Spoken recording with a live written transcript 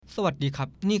สวัสดีครับ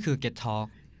นี่คือ Get Talk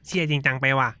เชียร์จริงจังไป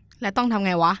ว่ะแล้วต้องทำไ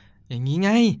งวะอย่างนี้ไง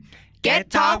Get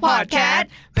Talk Podcast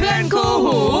เพื่อนคู่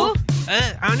หู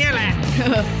เอาเนี่ยแหละ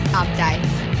ตามใจ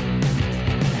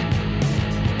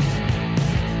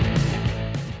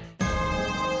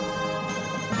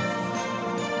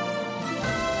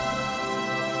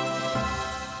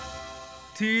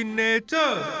ทีนเนเจอ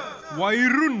ร์วัย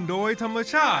รุ่นโดยธรรม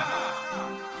ชาติ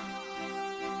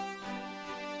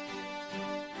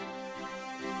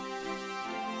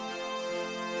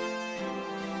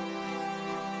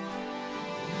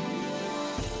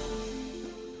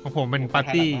ของผมเป็นปาร์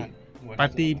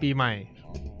ตี้ปีใหม่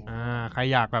ใคร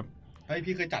อยากแบบเฮ้ย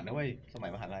พี่เคยจัดนะเว้ยสมัย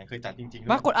มหาลัยเคยจัดจริง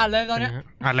ๆมากดอัดเลยตอนนี้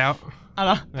อัดแล้วเห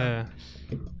รอ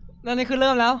แล้วนี่คือเ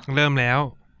ริ่มแล้ว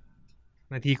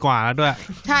นาทีกว่าแล้วด้วย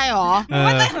ใช่หรอไ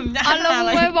ม่ได้อารมณ์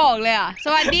ไม่บอกเลยอ่ะส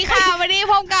วัสดีค่ะวันนี้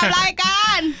พบกับรายกา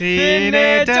รทีนเน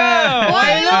เจอร์วั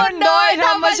ยรุ่นโดยธ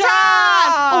รรมชาติ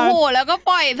โอ้โหแล้วก็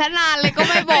ปล่อยซะนานเลยก็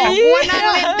ไม่บอกว่านั่ง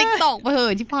เล่น TikTok ไปเห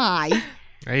อะชิบหาย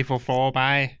โฟไป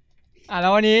แล้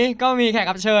ววันนี้ก็มีแขก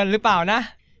รับเชิญหรือเปล่านะ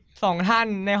2ท่าน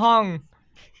ในห้อง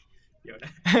เดี๋ยวนะ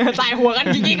ใส่หัวกัน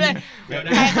จริงๆเลย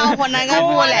ใครเข้าคนนั้นก็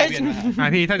พูดแหละ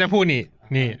พี่ถ้าจะพูดนี่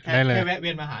ได้เลยแวะเวี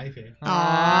ยนมาหาเฉย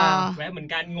แวะเหมือน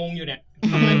กันงงอยู่เนี่ย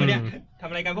ทำอะไรมาเนี่ยทำ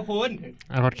อะไรกันพวกคุณ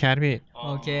พอดแคสต์พี่โ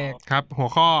อเคครับหัว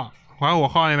ข้อ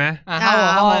เลยไหมหั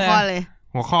วข้อเลย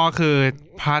หัวข้อคือ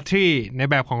พาร์ตี้ใน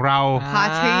แบบของเราพา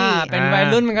ร์ตี้เป็นวัย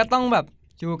รุ่นมันก็ต้องแบบ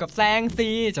อยู่กับแสงสี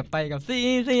จะไปกับสี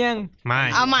เสียงไม่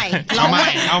เอาใหม่ร้อง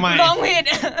ผิดเอาไ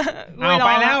ป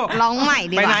แล้วร้องใหม่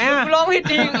ดีกว่าไปไหนอ่ะร้องผิด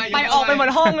จริงไปออกไปหมด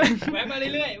ห้องเลยแวะมา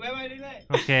เรื่อย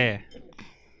โอเค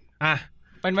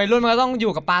เป็นวัยรุ่นมันก็ต้องอ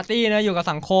ยู่กับปาร์ตี้นะอยู่กับ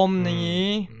สังคมอย่าง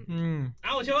นี้เอ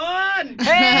าชน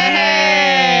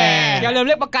อย่าลืมเ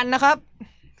รียกประกันนะครับ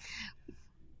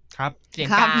ครับเสียง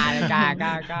ก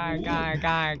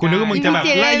ากูนึกว่ามึงจะแบบ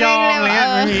ละยองอะไรเงี้ย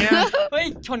เฮ้ย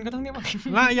ชนก็ต้องเรียกว่า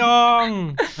ละยอง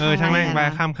ช่างแม่งไป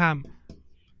ข้าม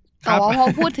แต่ว่าพอ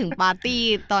พูดถึงปาร์ตี้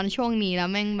ตอนช่วงนี้แล้ว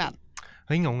แม่งแบบเ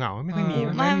ฮ้ยเหงาไม่ค่อยมี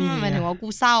ไม่หมายถึงว่ากู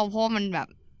เศร้าเพราะมันแบบ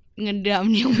เงินเดือนมั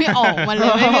นยังไม่ออกมาเลย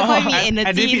ไม่ค่อยมี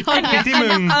energy เท่าไหร่ที่มึ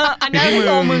งอันนี้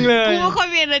ตัวมึงเลยกูไม่ค่อย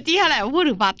มี energy เท่าไหร่พูด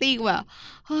ถึงปาร์ตี้กูแบบ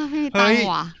เฮ้ยไม่ตังค์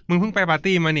ว่ะมึงเพิ่งไปปาร์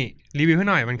ตี้มานี่รีวิวให้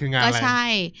หน่อยมันคืองานอะไรก็ใช่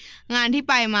งานที่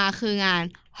ไปมาคืองาน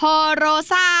โฮโร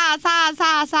ซาซ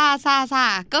า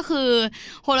ก็คือ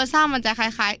โฮโรซามันจะค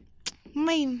ล้ายๆไ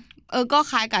ม่ก็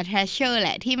คล้ายกับแทชเชอร์แห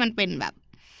ละที่มันเป็นแบบ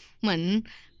เหมือน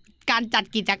การจัด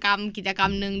กิจกรร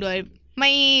มนึงโดยไ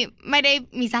ม่ได้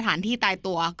มีสถานที่ตาย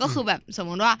ตัวก็คือแบบสม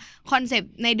มติว่าคอนเซป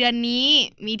ต์ในเดือนนี้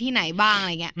มีที่ไหนบ้างอะไ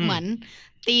รเงี้ยเหมือน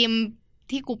ธีม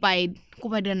ที่กูไป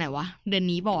เดือนไหนวะเดือน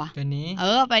นี้ป่ะวะเดือนนี้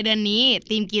ไปเดือนนี้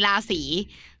ธีมกีฬาสี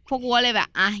พวกกูเลยแบบ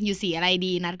อยู่สีอะไร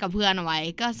ดีนัดกับเพื่อนเอาไว้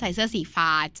ก็ใส่เสื้อสีฟ้า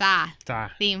จ้า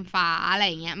ธีมฟ้าอะไร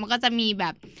เงี้ยมันก็จะมีแบ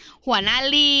บหัวหน้า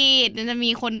ลีดมันจะมี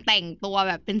คนแต่งตัว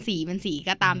แบบเป็นสี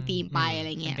ก็ตามธีมไปอะไร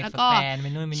เงี้ยแล้วก็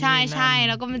ใช่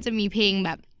แล้วก็มันจะมีเพลงแ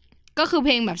บบก็คือเพ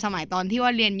ลงแบบสมัยตอนที่ว่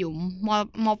าเรียนอยู่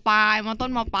มปลายมต้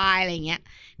นมปลายอะไรเงี้ย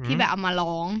ที่แบบเอามา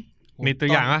ร้องมีตัว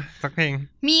อย่างป่ะสักเพลง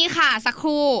มีค่ะสักค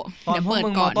รู่เดี๋ยวเปิด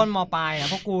ก่อนต้นมปลาย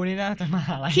พวกกูนี่น่าจะมา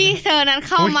อะไรที่เธอนั้น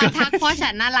เข้ามาทักเพราะฉั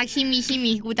นน่ารักชิ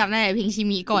มิกูจำได้เพลงชิ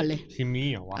มิก่อนเลยชิมิ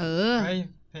เหรอวะ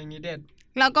เพลงนี้เด็ด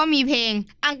แล้วก็มีเพลง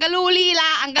อังกะลูลีลา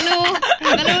อังกะลู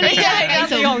ลีลา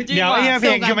เดี๋ยวไอ้เพ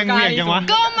ลงคือมันเหวี่ยงจังวะ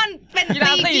ก็มันเป็นกีฬ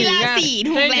าสี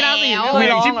ถูกแล้วเหวี่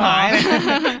ยงชิบหาย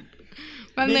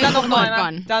แป๊บนึงต้องก่อ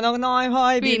นจานกน้อยพลอ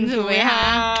ยบินสู่เวหา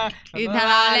บินทะ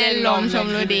ลาเล่นลมชม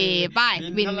ฤดีไป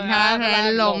บินทะลาเล่น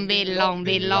ลมบิน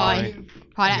ลอย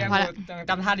พอแล้ว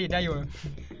จำท่าดีได้อยู่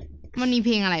มันมีเพ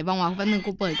ลงอะไรบ้างวะแป๊บนึง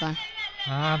กูเปิดก่อน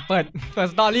เปิด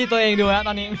สตอรี่ตัวเองดูแล้วต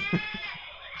อนนี้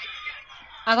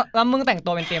แล้วมึงแต่งตั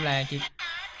วเป็นธีมอะไรกิ๊ก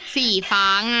สีฟ้า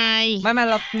ไงไม่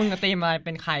แล้วมึงกับธีมอะไรเ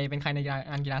ป็นใครใน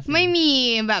งานกีฬาสีไม่มี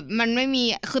แบบมันไม่มี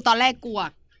คือตอนแรกกู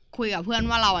คุยกับเพื่อน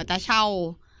ว่าเราจะเช่า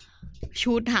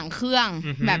ชุดหางเครื่อง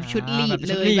แบบชุดลีด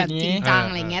เลยแบบจริงจัง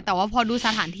อะไรเงี้ยแต่ว่าพอดูส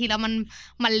ถานที่แล้ว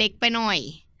มันเล็กไปหน่อย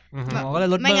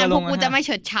ไม่งั้นพวกกูจะไม่เ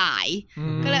ฉิดฉาย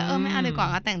ก็เลยไม่เอาดีกว่า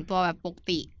ก็แต่งตัวแบบปก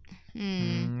ติ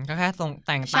ก็แค่ส่งแ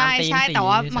ต่งตามธีมสีใช่แต่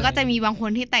ว่ามันก็จะมีบางค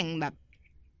นที่แต่งแบบ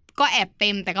ก็แอบเต็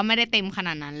มแต่ก็ไม่ได้เต็มขน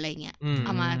าดนั้นอะไรเงี้ยเอ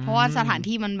ามาเพราะว่าสถาน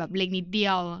ที่มันแบบเล็กนิดเดี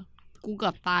ยวกูเกื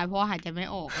อบตายเพราะหายใจไม่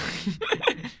ออก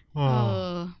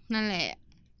นั่นแหละ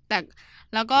แต่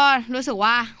แล้วก็รู้สึก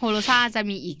ว่าโฮโรซาจะ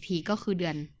มีอีกทีก็คือเดื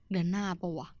อนหน้าป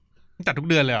ะวะจัดทุก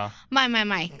เดือนเลยเหรอไม่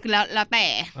แล้วแต่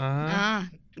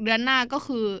เดือนหน้าก็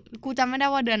คือกูจำไม่ได้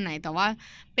ว่าเดือนไหนแต่ว่า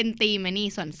เป็นธีมนี่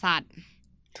สวนสัตว์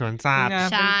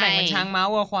ใช่แต่งเป็นช้างม้า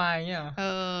วัวควายเงี้ย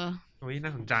โอ้ยน่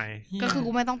าสนใจก็คือ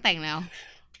กูไม่ต้องแต่งแล้ว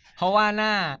เพราะว่าหน้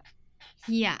า เ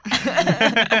หี้ย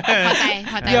เข้าใจ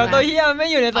เดี๋ยวตัวเหี้ยไม่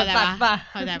อยู่ในสวนสัตว์ป่ะ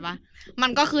เข้าใจปะ มั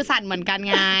นก็คือสัตว์เหมือนกัน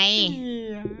ไง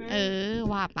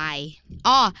ว่าไป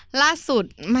อ๋อล่าสุด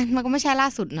มันก็ไม่ใช่ล่า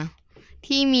สุดนะ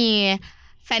ที่มี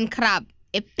แฟนคลับ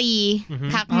FT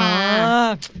ทักมา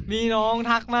มีน้อง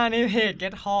ทักมาในเพจ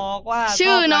Get Talk ว่า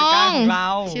ชื่อน้อง ของเรา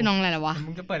ชื่อน้องอะไรล่ะวะ มึ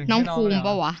งจะเปิด น้อง ชื่ ภูมิป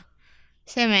ะวะ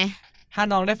ใช่ไหม ถ้า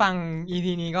น้องได้ฟัง EP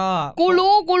นี้ก็ กู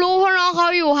รู้เพราะน้องเขา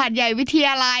อยู่หาดใหญ่วิทย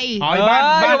าลัย อ๋อ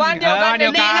บ้านเดียวกัน เดี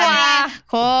ยวกัน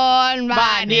คนบ้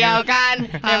านเดียวกัน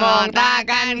ให้มองตา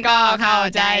กันก็เข้า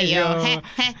ใจอยู่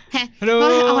รู้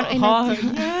เอา พอ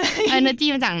energy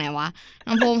มาจากไหนวะ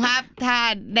น้องภูมิครับ ถ้า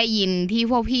ได้ยินที่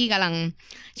พวกพี่กำลัง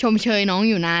ชมเชยน้อง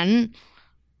อยู่นั้น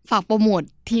ฝากโปรโมท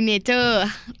ทีเนเจอร์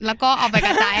แล้วก็เอาไปก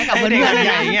ระจายให้กับเพื่อนๆ ใ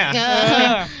หญ่เงี้ย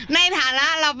ในฐานะ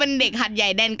เราเป็นเด็กหัดใหญ่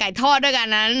แดนไก่ทอดด้วยกัน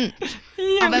นั้น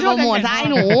เอาไปโปรโมทซะให้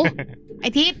หนู ไอ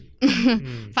ทิศ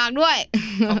ฝากด้วย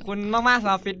ขอบคุณมากๆสำ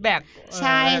หรับฟีดแบ็ก ใ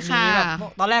ช่ค่ะ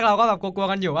ตอนแรกเราก็แบบกลัว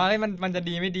ๆกันอยู่ว่ามันจะ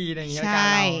ดีไม่ดีอะไรอย่างเงี้ย ใช่ การ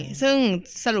เรา ซึ่ง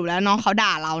สรุปแล้วน้องเขาด่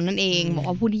าเรานั่นเอง บอก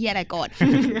ว่าพูดที่อะไรก่อน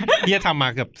เฮียทำมา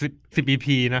เกือบ10 EP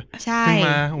นะ ใช่ เพิ่งม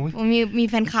าอุ๊ย มี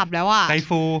แฟนคลับแล้วอ่ะ ใจ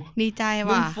ฟู ดีใจ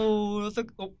ลุ ว่ะ งฟูรู้สึก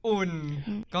อบอุ่น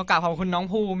ก็กราบขอบคุณน้อง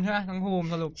ภูมิใช่ไหมน้องภูมิ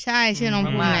สรุป ใช่ชื่อน้อง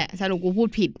ภูมิ มากๆ แหละสรุปกูพูด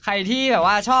ผิด ใครที่แบบ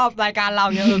ว่าชอบรายการเรา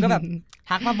เนี่ยก็แบบ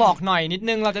ทักมาบอกหน่อยนิด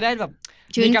นึงเราจะได้แบบ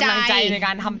ชื่ มี นใจ กำลังใจในก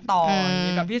ารทำต่อ ม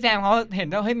แบบพี่แซมเขาเห็น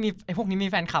ว่าเฮ้ยมีไอ้พวกนี้มี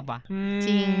แฟนคลับอ่ะ จ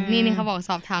ริงนี่เขาบอก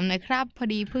สอบถามหน่อยครับ พอ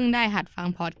ดีเพิ่งได้หัดฟัง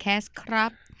พอดแคสต์ครั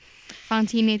บ ฟัง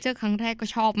ทีเนเจอร์ครั้งแรกก็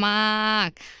ชอบมาก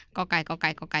กอไก่กอไก่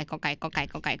กอไก่กอไก่กอไก่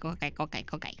กอไก่กอไก่กอไก่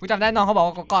กอไก่ กูจำได้น้องเขาบอก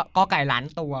ว่ากอไก่ล้าน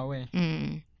ตัวเว้ย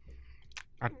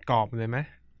อัดกรอบเลยไหม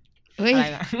เฮ้ย อะไร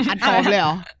นะ อัดกรอบเลยเหร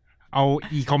อ เอา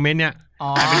อีคอมเมนต์เนี่ย อ๋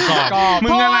อก ลายเป็นกรอบ กรอบ มึ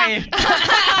งอะไร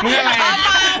มึงอะไร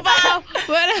เปล่า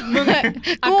มึง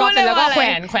อัดกรอบเสร็จแล้วก็แข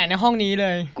วนในห้องนี้เล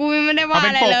ย กูไม่ได้ว่าอ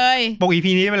ะไรเลย ปก EP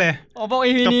นี้ไปเลย โอ้บอก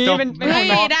อีพีนี้ จบ เป็นข เฮ้ อง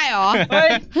น้อง ยได้เหรอ เฮ้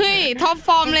ย เฮ้ยท็อปฟ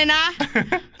อร์มเลยนะ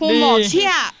ภูมิ ดี บอกเชี่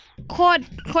ยโค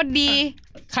ตรดี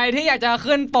ใครที่อยากจะ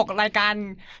ขึ้นปกรายการ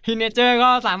ทีเนเจอร์ก็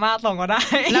สามารถส่งก็ได้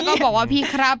แล้วก็บอกว่าพี่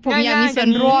ครับ ผมอยากมีส่ว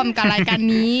นร่วมกับรายการ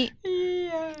นี้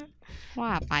ว่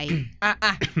าไป อ่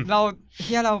ะเรา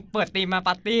เราเปิดธีมมาป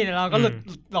าร์ตี้เดี๋ยวเราก็หลุด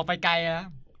ออกไปไกลแล้ว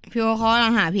พี่โอเขากำลั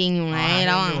งหาเพลงอยู่ไง อ๋อ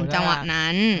ระหว่าง อยู่ จังหวะ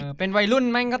นั้น เป็นวัยรุ่น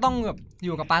แม่งก็ต้องแบบอ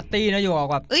ยู่กับปาร์ตี้นะอยู่กับ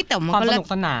แบบ เอ้ยแต่มัน ความ ก็ ส แล้ว นุ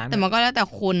กสนาน แต่มันก็แล้วแต่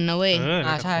คนนะเว้ย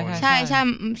ใช่ ใช่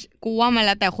กูว่ามันแ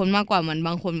ล้วแต่คนมากกว่าเหมือนบ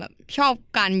างคนแบบ ชอบ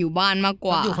การอยู่บ้านมากก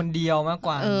ว่า อยู่คนเดียวมากก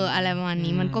ว่า อะไรประมาณ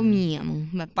นี้มันก็มีอ่ะมึง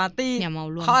แบบ ปาร์ตี้ อย่าเมา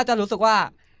รวม เขาอาจจะรู้สึกว่า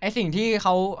ไอสิ่งที่เข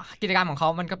ากิจกรรมของเขา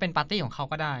มันก็เป็นปาร์ตี้ของเขา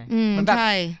ก็ได้ เหมือนแบบ ใ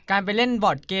ช่ การไปเล่นบ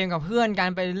อร์ดเกมกับเพื่อนการ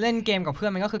ไปเล่นเกมกับเพื่อ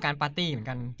นมันก็คือการปาร์ตี้เหมือน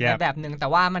กัน Yep ในแบบหนึ่งแต่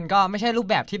ว่ามันก็ไม่ใช่รูป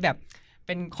แบบที่แบบเ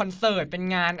ป็นคอนเสิร์ตเป็น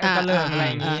งานกระเลิกอะไร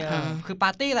อย่างนี้คือปา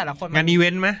ร์ตี้แต่ละคน งานอีเว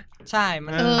นต์ไหม ใช่มั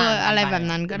นต่างกัน อะไร ป แบบ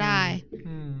นั้นก็ได้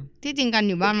อืม ที่จริงกัน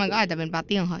อยู่บ้านมันก็อาจจะเป็นปาร์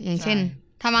ตี้ของเขาอย่างเช่น ใช่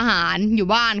ทำอาหารอยู่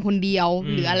บ้านคนเดียว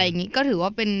หรืออะไรอย่างนี้ก็ถือว่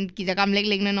าเป็นกิจกรรมเ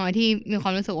ล็กๆน้อยๆที่มีควา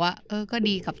มรู้สึกว่าก็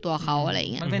ดีกับตัวเขาอะไรอย่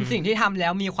างเงี้ย มันเป็นสิ่งที่ทำแล้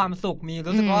วมีความสุขมี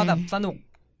รู้สึกว่าแบบสนุก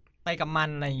ไปกับมัน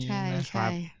อะไรอย่างนี้ ใช่ นะ ใช่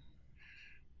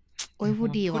โอ้ยพูด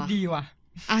ดี พูด ว่ะ ดีว่ะ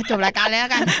จบรายการเลยแล้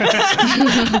วกัน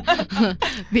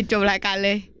ปิดจบรายการเล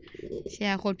ยแช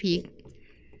ร์โคตรพีค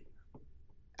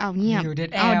เอาเงียบ อยู่ Dead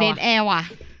เอา Air เดทแอร์ว่ะ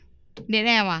เดท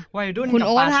แอร์ว่ะ วัยรุ่น คุณ กับ โ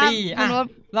อ๊ต ปาร์ ครับ ตี้ คุณโอ๊ต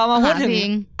เรามาพูดถึง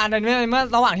หาเพลง ในเมื่อ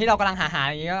ระหว่างที่เรากำลังหา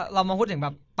อย่างนี้ก็เรามาพูดถึงแบ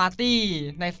บปาร์ตี้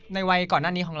ในวัยก่อนหน้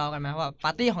านี้ของเรากันไหมว่าปา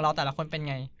ร์ตี้ของเราแต่ละคนเป็น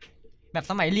ไง แบบ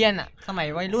สมัยเรียนอะสมัย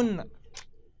วัยรุ่นอะ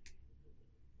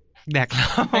แดกแล้ว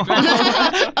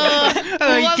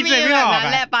กูว่า คิด มี เลยไม่ แบ อบ อก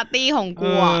นั้นแหละปาร์ตี้ของ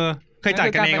กูอะ เคยจัด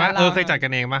กันเองปะเคยจัดกั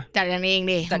นเองปะ จัดกันเอง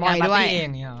ดิ จัด บ่ งา อน ย ปาร์ ด้วย ตี้เอง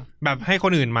เนี่ยเหรอ แบบให้ค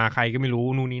นอื่นมาใครก็ไม่รู้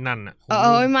นู่นนี่นั่นอ่ะ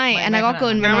ไม่อันนั้นก็เกิ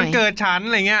นไป งาน หน่ มั อน ย เกิดชั้น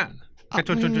อะไรเงี้ยกระช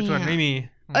วนไม่มี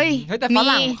เอ้ย เฮ้ยแต่ฝ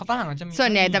รั่ง มี เขาฝรั่งเขาจะมี ส่ว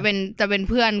นใหญ่จะเป็น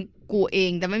เพื่อนกูเอ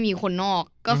งแต่ไม่มีคนนอก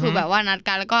ก็คือแบบว่านัด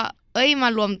กันแล้วก็มา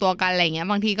รวมตัวกันอะไรเงี้ย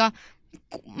บางทีก็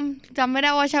จำไม่ได้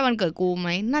ว่าใช่วันเกิดกูไหม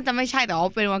น่าจะไม่ใช่แต่ว่า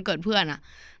เป็นวันเกิดเพื่อนอะ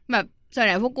แบบส่วนใ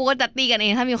หญ่พวกกูก็จะตีกันเอ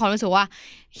งถ้ามีความรู้สึกว่า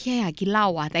แค่อยากกินเหล้า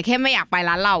อะแต่แค่ไม่อยากไป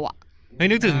ร้านเหล้าอะ เฮ้ย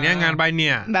นึกถึงเนี่ยงานใบเนี่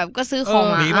ย แบบก็ซื้อของ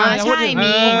มี มา ป่ะ ใช่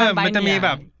มี มันจะมีแบ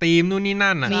บธีมนู่นนี่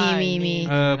นั่นอ่ะ มี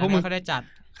พวกมึง เขาได้จัด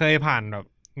เคยผ่านแบบ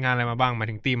งานอะไรมาบ้างหมาย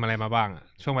ถึงธีมอะไรมาบ้างอ่ะ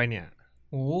ช่วงใบเนี่ย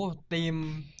โอ้ที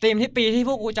มที่ปีที่พ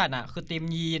วกกูจัดอ่ะคือทีม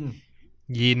ยีน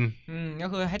ยิน ก็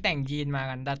คือให้แต่งยีนมา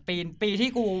กันแต่ปีที่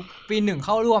กูปีหนึ่งเ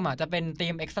ข้าร่วมอ่ะจะเป็นที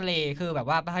มเอ็กซเรย์คือแบบ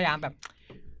ว่าพยายามแบบ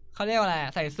เขาเรียกว่าอะไร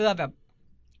ใส่เสื้อแบบ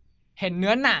เห็นเ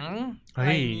นื้อหนังอะไ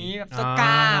รอย่างนี้แบบเสื้อก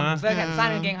ล้ามเสื้อแขนสั้น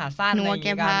กางเกงขาสั้นอะไรอย่าง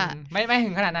งี้กันไม่ถึ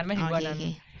งขนาดนั้นไม่ถึงเบอร์นั้น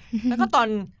แล้วก็ตอน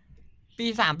ปี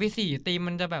3ปี4ทีม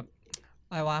มันจะแบบ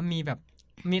อะไรวะมีแบบ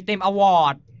มีทีมอวอ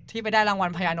ร์ดที่ไปได้รางวัล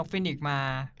พญานกฟินิกซ์มา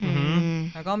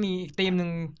แล้วก็มีอีกทีมนึ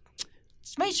ง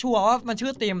ไม่ชัวร์ว่ามันชื่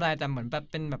อทีมอะไรแต่เหมือนแบบ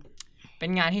เป็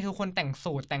นงานที่ทุกคนแต่ง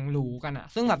สูทแต่งหรูกันอะ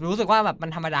ซึ่งแบบรู้สึกว่าแบบมั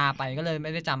นธรรมดาไปก็เลยไ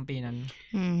ม่ได้จำปีนั้น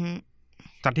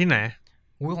จัดที่ไหน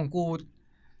อุ้ยของกู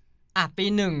ปี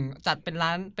หนึ่งจัดเป็น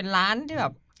ร้านที่แบ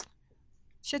บ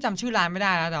เชื่อจำชื่อร้านไม่ไ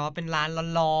ด้แล้วแต่ว่าเป็นร้าน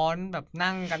ร้อนๆแบบ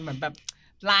นั่งกันเหมือนแบบ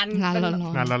ร้าน ร้าน เป็น ร้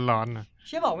อน งานร้อนๆนะ เ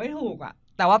ชื่อบอกไม่ถูกอ่ะ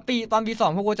แต่ว่าตอนปี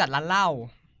 2พวกกูจัดร้านเหล้า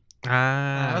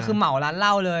ก็คือเหมาร้านเหล้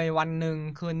าเลยวันหนึ่ง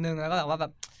คืนหนึ่งแล้วก็แบบว่าแบ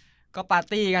บก็ปาร์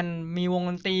ตี้กันมีวง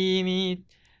ดนตรีมี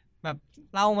แบบ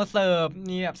เหล้ามาเสิร์ฟ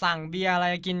มีแบบสั่งเบียร์อะไร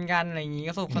กินกันอะไรอย่างงี้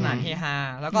ก็สนุกสนานเฮฮา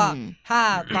แล้วก็ถ้า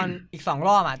ตอนอีก2 ร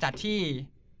อบจัดที่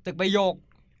ตึกใบหยก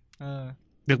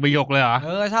ดึกไปยกเลยเหรอ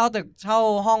เช่า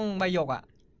ห้องใบหยก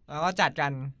แล้วก็จัดกั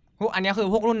นอันนี้คือ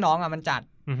พวกรุ่นน้องมันจัด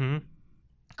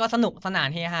ก็สนุกสนาน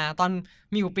เฮฮาตอน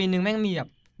มีอยู่ปีนึงแม่งมีแบบ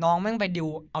น้องแม่งไปดิว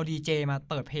เอาดีเจมา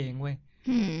เปิดเพลงเว้ย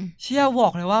เชื่อบอ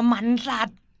กเลยว่ามันสัต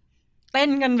ว์เต้น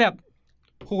กันแบบ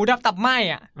หูดับตับไหม้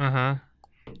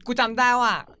กูจำได้ว่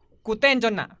ากูเต้นจ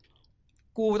น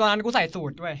กูตอนนั้นกูใส่สู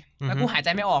ทด้วยแล้วกูหายใจ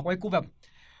ไม่ออกเว้ยกูแบบ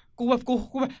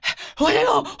หายใจไ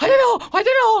ม่ออ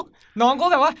กน้องก็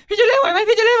แบบว่าพี่จะเล่นไหวไหม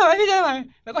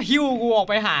แล้วก็หิ้วกูออก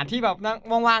ไปหาที่แบบนั่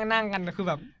งว่างๆนั่งกันคือ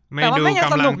แบบแต่ว่าไม่ยัง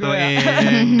สนุกเลย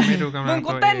ไม่ดูกำลังตัวเอง มึง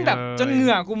กูเต้นแบบจนเห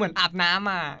งื่อกูเหมือนอาบน้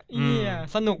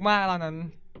ำสนุกมากตอนนั้น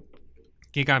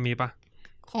กีการมีปะ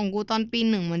ของกูตอนปี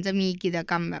 1มันจะมีกิจ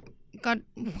กรรมแบบก็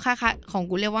คล้ายๆของ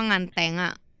กูเรียกว่างานแต่ง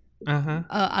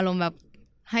อารมณ์แบบ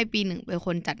ให้ปี 1เป็นค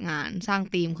นจัดงานสร้าง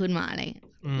ธีมขึ้นมาอะไร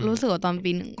รู้สึกว่าตอน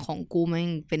ปี 1ของกูมัน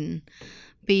เป็น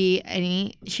ปีอันนี้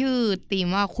ชื่อธีม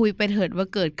ว่าคุยไปเถิดว่า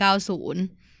เกิด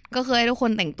90ก็คือให้ทุกค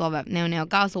นแต่งตัวแบบแนว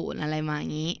90อะไรมาอย่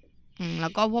างนี้แล้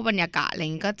วก็พวกบรรยากาศอะไร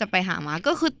นี้ก็จะไปหามา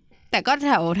ก็คือแต่ก็แ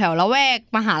ถวละแวก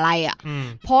มหาลัย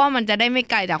เพราะว่ามันจะได้ไม่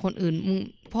ไกลจากคนอื่น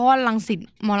เพราะว่ารังสิ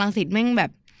ตแม่งแบ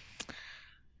บ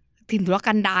ถิ่นธุร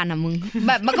กันดารมึงแ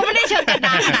บบมันก็ไม่ได้เชิงกันด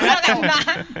ารนะ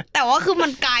แต่ว่าคือมั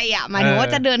นไกลหมายถึงว่า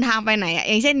จะเดินทางไปไหน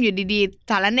อย่างเช่นอยู่ดีๆ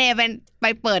สารเนไป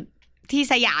เปิดที่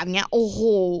สยามเงี้ยโอ้โห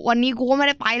วันนี้กูก็ไม่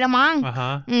ได้ไปแล้วมั้ง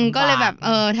ก็เลยแบบ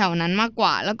แถวนั้นมากก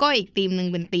ว่าแล้วก็อีกธีมนึง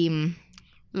เป็นธีม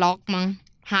ล็อกมั้ง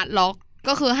ฮาร์ดล็อก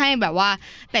ก็คือให้แบบว่า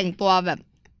แต่งตัวแบบ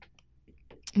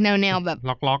แนวแบบ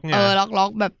ล็อกเนี่ยล็อ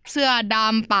กแบบเสื้อด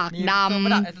ำปากดำ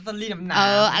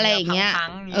อะไรอย่างเงี้ย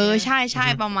ใช่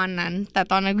ประมาณนั้นแต่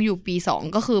ตอนนั้นกูอยู่ปี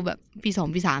 2ก็คือแบบปี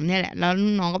 2 ปี 3เนี่ยแหละแล้ว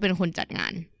น้องก็เป็นคนจัดงา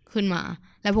นขึ้นมา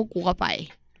แล้วพวกกูก็ไป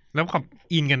แล้วขับ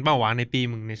อินกันเปล่าวะในปี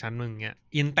มึงในชั้นมึงเงี้ย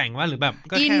อินแต่งว่าหรือแบบ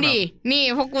ก็แค่แบบอินดินี่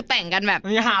พวกกูแต่งกันแบบ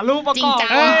มีหารูปประกอบ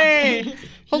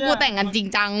พวกกูแต่งกันจริง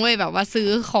จังเว้ยแบบว่าซื้อ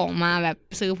ของมาแบบ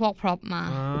ซื้อพวกพร็อพมา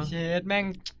เชดแม่ง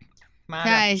ใ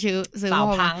ช่ซื้อสาว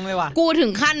พังเลยว่ะกูถึ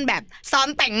งขั้นแบบซ้อม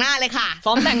แต่งหน้าเลยค่ะซ้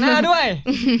อมแต่งหน้าด้วย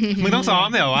มึงต้องซ้อม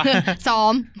เหรอวะซ้อ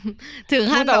มถึง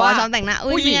ขั้นแบบว่าซ้อมแต่งหน้า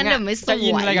ผู้หญิงเดี๋ยวไม่สวยจะอิ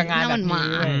นอะไรกับงานแบบนี้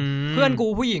เพื่อนกู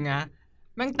ผู้หญิง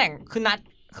แม่งแต่งคือนัด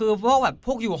คือพวกแบบพ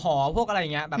วกอยู่หอพวกอะไร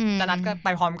เงี้ยแบบจะนัดกันไป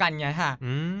พร้อมกันไงค่ะ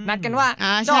นัดกันว่า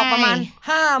จะออกประมาณ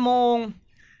5 โม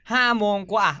ง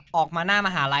กูออกมาหน้าม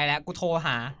หาลัยแล้วกูโทรห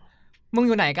ามึงอ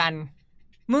ยู่ไหนกัน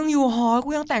มึงอยู่หอกู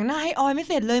ยังแต่งหน้าให้ออยไม่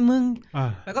เสร็จเลยมึง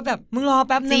แล้วก็แบบมึงรอแ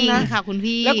ป๊บนึงนะค่ะคุณ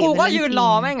พี่แล้วกูก็ยืนรอ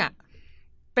แม่ง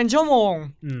เป็นชั่วโมง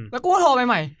แล้วกูก็โทรไป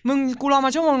ใหม่มึงกูรอม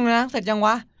าชั่วโมงนะเสร็จยังว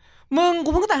ะมึงกู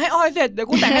เพิ่งแต่งให้ออยเสร็จเดี๋ยว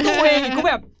กูแต่งให้ตัวเองกู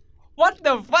แบบ what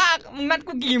the fuck มึงนัด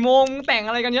กูกี่โมงมึงแต่งอ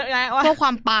ะไรกันเยอะแยะวะเพื่อคว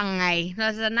ามปังไงเรา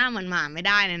จะหน้าเหมือนหมาไม่ไ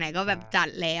ด้ไหนๆก็แบบจัด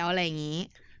แล้วอะไรอย่างงี้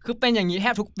คือเป็นอย่างนี้แท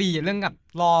บทุกปีเรื่องกับ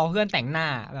รอเพื่อนแต่งหน้า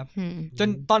แบบจน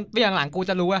ตอนปีหลังๆกู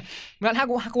จะรู้ว่าถ้า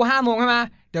กู5 โมงใช่ไหม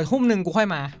เดี๋ยว 1 ทุ่มกูค่อย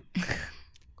มา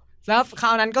แล้วครา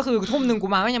วนั้นก็คือ 1 ทุ่มกู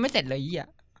มายังไม่เสร็จเลย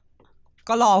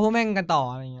ก็รอพวกแม่งกันต่อ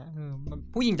อะไรเงี้ย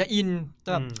ผู้หญิงจะอินจะ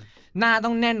แบบหน้าต้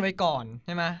องแน่นไว้ก่อนใ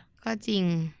ช่ไหมก็จริง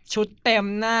ชุดเต็ม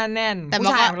หน้าแน่น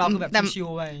ผู้ชายของเราคือแบบชิว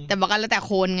ๆไปแต่บอกกันแล้วแต่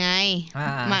คนไง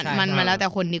มันแล้วแต่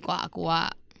คนดีกว่ากูว่า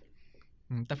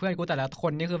แต่เพื่อนกูแต่ละค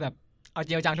นนี่คือแบบเอาเ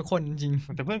จียวจังทุกคนจริง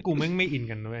แต่เพื่อนกูไม่อิน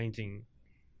กันด้วยจริง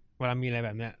ๆเวลามีอะไรแบ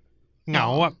บเนี้ยเหงา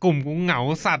กลุ่มกูเหงา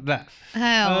สัตว์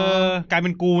กลายเป็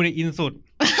นกูในอินสุด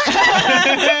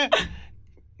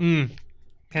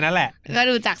แค่นั้นแหละก็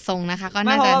ดูจากทรงนะคะก็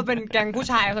น่าจะเพราะว่าเป็นแก๊งผู้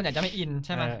ชายส่วนใหญ่จะไม่อินใ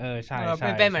ช่ไหมใช่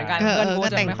เป็นเหมือนกันเพื่อนกู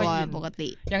จะไม่ค่อยอินปกติ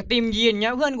อย่างทีมยีนเ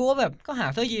งี้ยเพื่อนกูก็แบบก็หา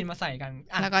เสื้อยีนมาใส่กัน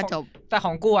แล้วก็จบแต่ข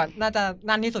องกูน่าจะ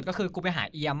นั่นที่สุดก็คือกูไปหา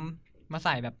เอี้ยมมาใ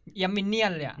ส่แบบเอี้ยมมินเนี่ย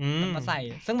นเลยมาใส่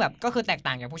ซึ่งแบบก็คือแตกต่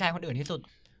างจากผู้ชายคนอื่นที่สุด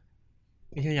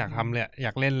ไม่ใช่อยากทำเลยอย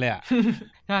ากเล่นเลย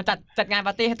จัดงานป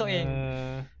าร์ตี้ให้ตัวเอง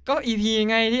ก็ EP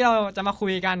ไงที่เราจะมาคุ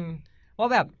ยกันว่า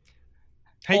แบบ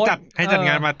ให้จัด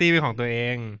งานปาร์ตี้เป็นของตัวเอ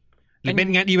งหรือเป็น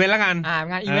งานอีเวนต์ละกัน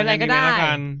งานอีเวนต์อะไรก็ได้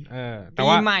แต่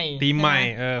ว่าปีใหม่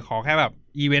ขอแค่แบบ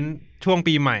อีเวนต์ช่วง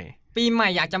ปีใหม่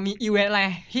อยากจะมีอีเวนต์อะไร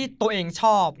ที่ตัวเองช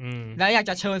อบแล้วอยาก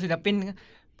จะเชิญศิลปิน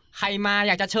ใครมาอ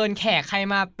ยากจะเชิญแขกใคร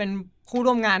มาเป็นผู้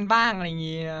ร่วมงานบ้างอะไรอย่างเ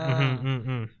งี้ย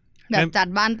แบบจัด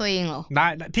บ้านตัวเองเหรอได้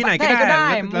ที่ไหนก็ได้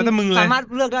แล้วแต่มึงเลยสามารถ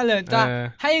เลือกได้เลยจะ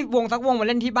ให้วงสักวงมา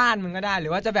เล่นที่บ้านมึงก็ได้หรื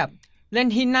อว่าจะแบบ เล่น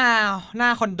ที่หน้า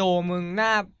คอนโดมึงหน้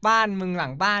าบ้านมึงหลั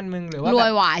งบ้านมึงหรือว่าร ว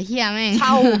ย แบบ หวายเฮียแม่ง เ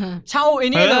ช่าไอ้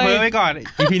เพ้ นี่ อ เลย เพ้อไว้ก่อน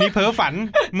EP นี้เพ้อฝัน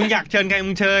มึงอยากเชิญใครมึ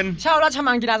งเชิญ เช่าราช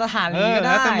มังกีฬาสถานอะไรอย่างงี้ก็ แ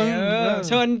ล้ว ได้ แต่มึง เ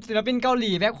ชิญศิลปินเกาห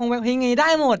ลีแบ็คเพลงนี้ได้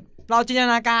หมด เราจินต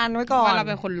นาการไว้ก่อน ว่าเรา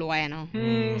เป็นคนรวยอะเนาะ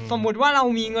สมมุติว่าเรา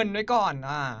มีเงินไว้ก่อน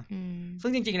อืม ซึ่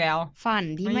งจริงๆแล้ว ฝัน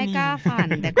ที่ ไม่ ไม่ มี กล้าฝัน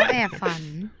แต่ก็แอบฝัน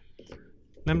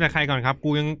เริ่มจากใครก่อนครับ กู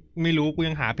ยังไม่รู้ กู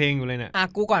ยังหาเพลงอยู่เลยเนี่ย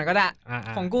กูก่อนก็ได้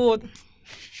ๆ ของกู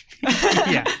เ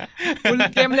หี้ย กู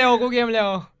เกมเร็วกู ไ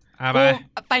ป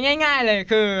กูไปง่ายๆเลย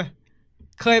คือ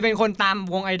เคยเป็นคนตาม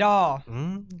วงไอดอล อื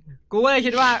ม กูก็เลย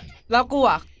คิดว่าแล้วกู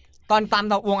ตอนตาม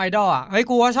วงไอดอลเฮ้ย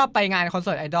กูก็ชอบไปงานคอนเ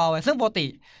สิร์ตไอดอลเว้ยซึ่งปกติ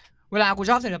เวลากู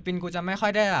ชอบศิลปินกูจะไม่ค่อ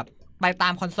ยได้แบบไปตา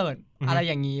มคอนเสิร์ตอะไร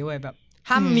อย่างนี้เว้ยแบบ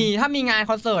ถ้ามีงาน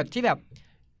คอนเสิร์ตที่แบบ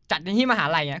จัดในที่มหา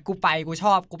ลัยเนี้ยกูไปกูช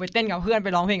อบกูไปเต้นกับเพื่อนไป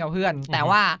ร้องเพลงกับเพื่อน แต่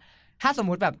ว่าถ้าสม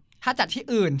มุติแบบถ้าจัดที่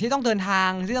อื่นที่ต้องเดินทาง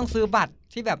ที่ต้องซื้อบัตร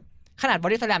ที่แบบขนาดบอ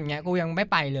ดี้สแลมเงี้ยกูยังไม่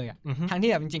ไปเลยทั้งที่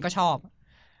แบบจริงๆก็ชอบ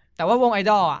แต่ว่าวงไอ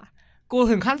ดอลกู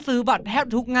ถึงขั้นซื้อบัตรแทบ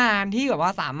ทุกงานที่แบบว่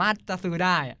าสามารถจะซื้อไ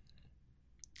ด้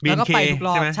แล้วก็ไปทุกร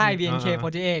อบใช่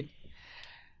BNK48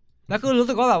 แล้วคือรู้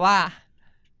สึกว่าแบบว่า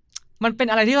มันเป็น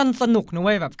อะไรที่มันสนุกนะเ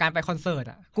ว้ยแบบการไปคอนเสิร์ต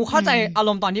กูเข้าใจอาร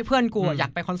มณ์ตอนที่เพื่อนกูอยา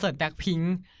กไปคอนเสิร์ตแบ็คพิง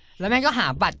ค์แล้วแม่งก็หา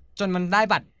บัตรจนมันได้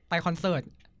บัตรไปคอนเสิร์ต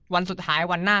วันสุดท้าย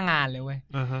วันหน้างานเลยเว้ย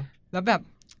แล้วแบบ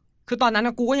คือตอนนั้น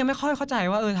กูก็ยังไม่ค่อยเข้าใจ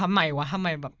ว่าทำไม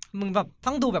แบบมึงแบบ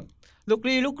ต้องดูแบบลุก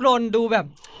ลี้ลุกลนดูแบบ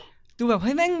เ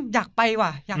ฮ้ยแม่งอยากไปว่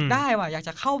ะอยากได้ว่ะอยากจ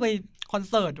ะเข้าไปคอน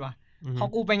เสิร์ตว่ะพอ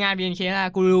กูไปงาน BNK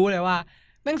กูรู้เลยว่า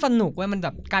แม่งสนุกเว้ยมันแบ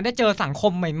บการได้เจอสังค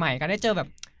มใหม่ๆการได้เจอแบบ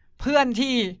เพื่อน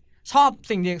ที่ชอบ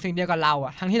สิ่งเดียวกับเรา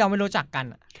ทั้งที่เราไม่รู้จักกัน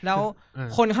แล้ว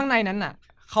คนข้างในนั้น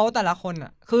เขาแต่ละคน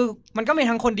คือมันก็มี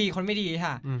ทั้งคนดีคนไม่ดี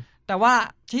ค่ะแต่ว่า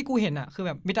ที่กูเห็นคือแ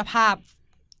บบมิตรภาพ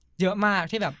เยอะมาก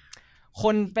ที่แบบค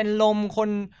นเป็นลมค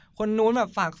นนู้นแบ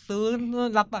บฝากซื้อ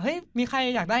รับแบบเฮ้ยมีใคร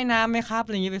อยากได้น้ำไหมครับอะ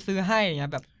ไรอย่างงี้ไปซื้อให้อย่างเงี้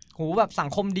ยแบบโหแบบสัง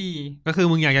คมดีก็คือ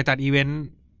มึงอยากจะจัดอีเวนต์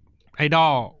ไอดอ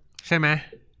ลใช่ไหม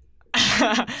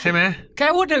ใช่ไหมแค่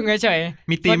พูดถึงเฉยๆ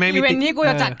มีตีไหมอีเวนต์ที่กู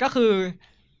จะจัดก็คือ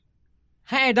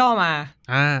ให้ไอดอลมา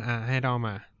ให้ไอดอลม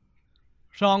า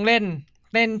ลองเล่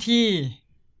น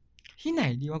ที่ไหน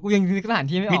ดีวะกูยังนึกสถาน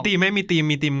ที่ไม่ออกมีตีไหมมี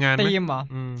ตีมงานไหมตีมเหรอ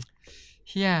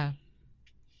เฮีย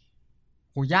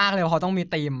โหยากเลยเพราะต้องมี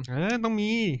ตีมต้องมี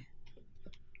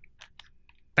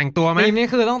แต่งตัวไหมตีมนี่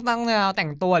คือต้องตั้งแนวแต่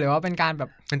งตัวหรือว่าเป็นการแบบ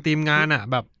เป็นตีมงาน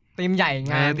แบบตีมใหญ่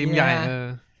งานตีมใหญ่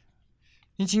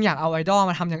จริงๆอยากเอาไอดอล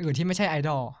มาทำอย่างอื่นที่ไม่ใช่ไอด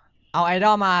อลเอาไอด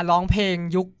อลมาร้องเพลง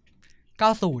ยุค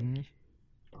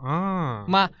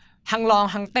90มาทั้งร้อง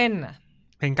ทั้งเต้น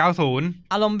เพลง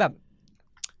90อารมณ์แบบ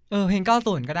เพลง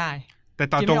90ก็ได้แต่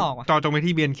ต่อจงไป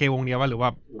ที่ BNK วงเดียวว่าหรือว่า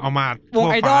เอามาวง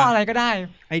ไอดอลอะไรก็ได้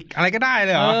อะไรก็ได้เ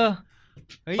ลยเหรอ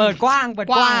เปิดกว้าง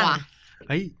เ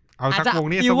ฮ้ยเอาสักวง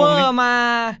นี้ฟิวเวอร์มา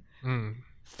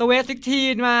สเวท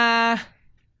16มา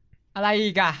อะไร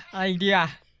อีกอะไรอีกดี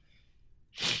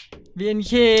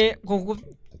BNK กู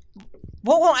พ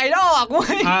วกวงไอดอลกู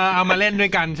เอามาเล่นด้ว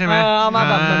ยกันใช่ไหมเอามา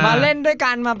แบบเหมือนมาเล่นด้วย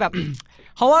กันมาแบบ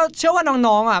เพราะว่าเชื่อว่า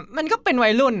น้องๆมันก็เป็นวั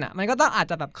ยรุ่นมันก็ต้องอาจ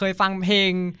จะแบบเคยฟังเพล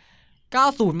ง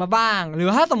90มาบ้างหรือ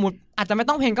ถ้าสมมุติอาจจะไม่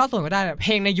ต้องเพลง90ก็ได้เพ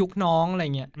ลงในยุคน้องอะไร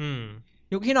เงี้ย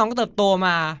ยุคที่น้องก็เติบโตม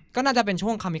าก็น่าจะเป็นช่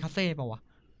วงคามิคาเซ่ป่าววะ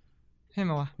ใช่ไห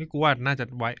มวะกูว่าน่าจะ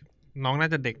ไว้น้องน่า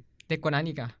จะเด็กกว่านั้น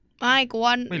อีกไม่กู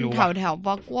ว่าแถวบ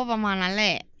อกกูว่าประมาณนั้นแหล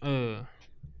ะ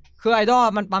คือไอดอล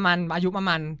มันประมาณอายุประม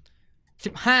าณ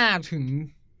15 ถึง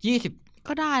 20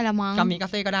ก็ได้ละมั้งคามิคา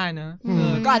เซ่ก็ได้นะ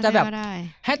ก็อาจจะแบบ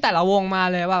ให้แต่ละวงมา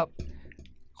เลยว่า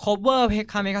โคเวอร์เพลง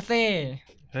คามิคาเซ่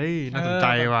เฮ้ยน่าสนใจ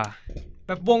ว่ะแ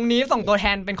บบวงนี้ส่งตัวแท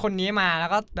นเป็นคนนี้มาแล้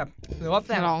วก็แบบหรือว่า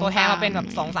ตัวแทนมาเป็นแบบ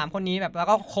 2-3 คนนี้แบบแล้ว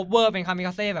ก็โคเวอร์เป็นคามิค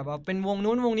าเซ่แบบว่าเป็นวง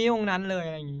นู้นวงนี้วงนั้นเลย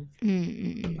อะไรอย่างงี้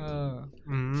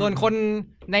ส่วนคน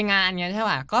ในงานเงี้ยใช่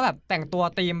ป่ะก็แบบแต่งตัว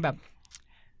ธีมแบบ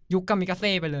ยุคคามิคาเ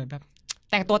ซ่ไปเลยแบบ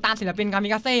แต่งตัวตามศิลปินคามิ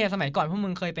คาเซ่สมัยก่อนพวกมึ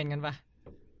งเคยเป็นกันปะ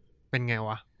เป็นไง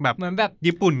วะแบบเหมือนแบบ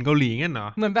ญี่ปุ่นเกาหลีงั้นเหรอ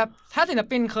เหมือนแบบถ้าศิล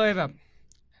ปินเคยแบบ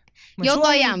ยก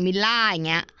ตัวอย่างมิลล่าอย่าง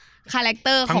เงี้ยคาแรคเต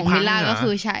อร์ของมิลล่าก็คื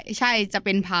อใช่จะเ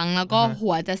ป็นพังแล้วก็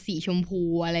หัวจะสีชมพู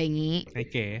อะไรอย่างงี้ไอ้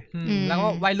เก๋แล้วก็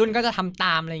วัยรุ่นก็จะทำต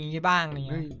ามอะไรอย่างงี้บ้างอะไรอย่างเ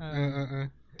งี้ย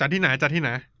จัดที่ไหน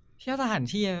เที่ยวสถาน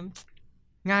ที่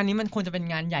งานนี้มันควรจะเป็น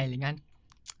งานใหญ่หรืองาน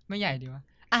ไม่ใหญ่ดีวะ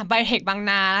ไบเทคบาง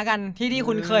นาแล้วกันที่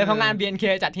คุณเคยเพราะงาน BNK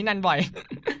จัดที่นั่นบ่อย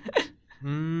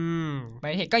ไบ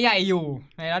เทคก็ใหญ่อยู่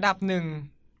ในระดับหนึ่ง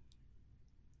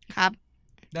ครับ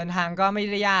เดินทางก็ไม่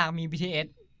ได้ยากมี BTS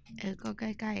ก็ใก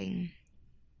ล้ๆเอง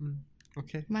โอเ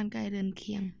คบ้านใกล้เดินเ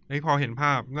คียงพอเห็นภ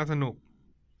าพน่าสนุก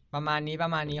ประมาณ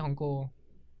นี้ของกู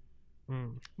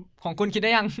ของคุณคิดไ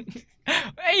ด้ยัง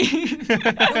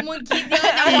มึงคิดเยอ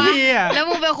ะจังวะแล้ว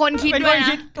มึงเป็นคนคิดด้วยนะ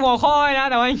คิดหัวข้อนะ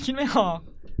แต่ว่าคิดไม่ออก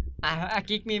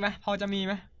กิ๊กมีไหมพอจะมีไ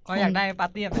หมก็อยากได้ปา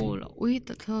ร์ตี้แบบ กูเหรออุ้ยแ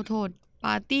ต่โทษป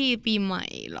าร์ตี้ปีใหม่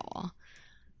เหรอ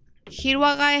คิดว่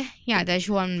าก็อยากจะช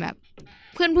วนแบบ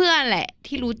เพื่อนๆแหละ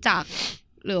ที่รู้จัก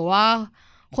หรือว่า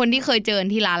คนที่เคยเจอ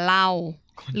ที่ร้านเหล้า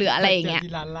หรืออะไรอย่างเงี้ย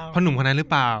ที่ร้านเหล้า พ่อหนุ่มคนนั้นหรือ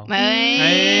เปล่า ไม่ เ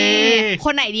อ้ย ค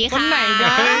นไหนดีคะ คนไหนน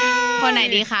ะ คนไหน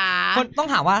ดีคะ คนต้อง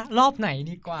ถามว่ารอบไหน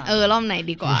ดีกว่า รอบไหน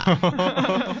ดีกว่า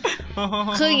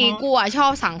คืออย่างงี้กูอะชอ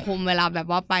บสังคมเวลาแบบ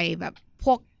ว่าไปแบบพ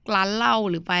วกร้านเหล้า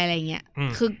หรือไปอะไรเงี้ย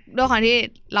คือด้วยความที่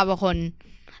เราเ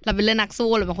ป็นเรื่องนัก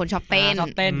สู้เราเป็นคนชอบเต้น ชอ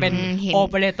บเต้นเป็น เห็น โอ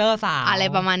เปอเรเตอร์สาว อะไร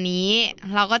ประมาณนี้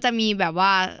เราก็จะมีแบบว่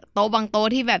าโต๊ะบางโต๊ะ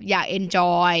ที่แบบอยากเอนจ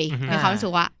อยมีความรู้สึ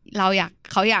กว่าเขาอ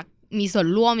ยากมีส่วน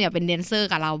ร่วมอยากเป็นแดนเซอร์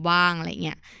กับเราบ้างอะไรเ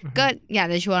งี้ยก็อยาก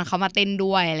จะชวนเขามาเต้น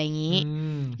ด้วยอะไรอย่างนี้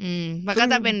มันก็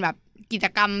จะเป็นแบบกิจ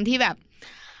กรรมที่แบบ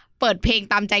เปิดเพลง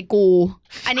ตามใจกู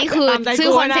อันนี้คือชื่อ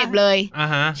คอนเซปต์เลย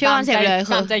ชื่อคอนเซปต์เลย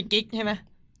คือ ตามใจกิ๊กใช่ไหม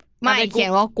ไม่เขีย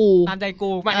นว่ากู ตามใจกู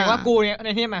หมายถึงว่ากูเนี่ยใน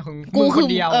ที่หมายถึง กูคือ ค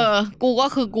นเดียว กูก็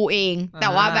คือกูเอง แต่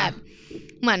ว่าแบบ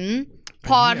เหมือนพ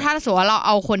อถ้าสมมติว่าเราเ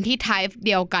อาคนที่ไทป์เ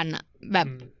ดียวกันอะแบบ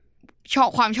ชอบ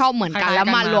ความชอบเหมือนกันแล้ว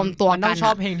มารวมตัวกัน ช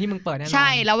อบเพลงที่มึงเปิดแน่นอน ใช่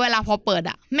แล้วเวลาพอเปิด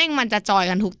อะแม่งมันจะจอย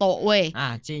กันทุกโต๊ะเว้ย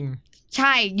จริงใ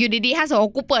ช่อยู่ดีๆถ้าสมมติว่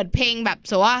ากูเปิดเพลงแบบ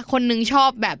สมมติว่าคนนึงชอบ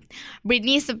แบบบริท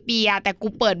นีย์สเปียร์แต่กู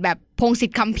เปิดแบบพงษ์สิท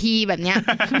ธิ์คัมภีร์แบบเนี้ย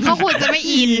เขาควรจะไม่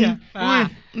อิน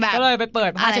แบบก็เลยไปเปิ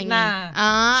ดผ้าเช็ดหน้า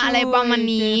อะไรประมาณ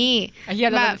นี้ไอ้เหี้ย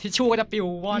แบบทิชชู่ก็จะปิว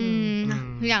ว่อน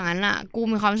อย่างนั้นอ่ะกู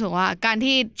มีความรู้สึกว่าการ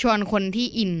ที่ชวนคนที่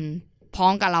อินพ้อ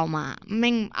งกับเรามาแ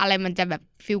ม่งอะไรมันจะแบบ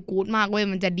ฟีลกู๊ดมากเว้ย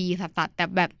มันจะดีสัสๆแต่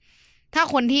แบบถ้า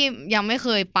คนที่ยังไม่เค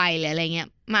ยไปหรืออะไรเงี้ย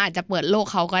มันอาจจะเปิดโลก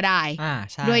เขาก็ได้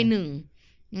ด้วยหนึ่ง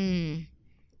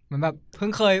เหมือนแบบเพิ่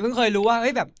งเคยรู้ว่าเ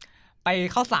ฮ้ยแบบไป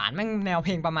เข้าสารแม่งแนวเพ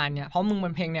ลงประมาณเนี้ยเพราะมึงมั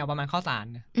นเพลงแนวประมาณเข้าสาร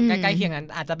ใกล้ๆเคียงกัน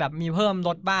อาจจะแบบมีเพิ่มล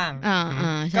ดบ้าง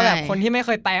ก็แบบคนที่ไม่เค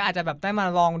ยไปอาจจะแบบได้มา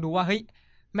ลองดูว่าเฮ้ย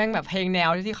แม่งแบบเพลงแนว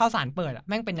ที่เข้าสารเปิดอะ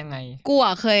แม่งเป็นยังไงกูอ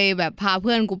ะเคยแบบพาเ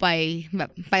พื่อนกูไปแบบ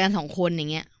ไปกัน2 คนอย่า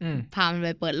งเงี้ยพามันไป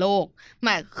เปิดโลกแบ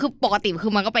บคือปกติคื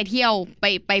อมันก็ไปเที่ยว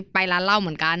ไปร้านเหล้าเห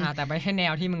มือนกันแต่ไม่ใช่แน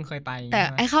วที่มึงเคยไปแต่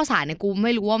ไอ้เข้าสารเนี่ยกูไ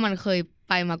ม่รู้ว่ามันเคย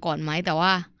ไปมาก่อนไหมแต่ว่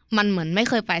ามันเหมือนไม่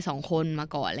เคยไป2 คนมา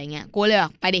ก่อนอะไรเงี้ยกูเลย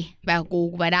ไปดิแบบกู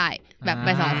ไปได้แบบไป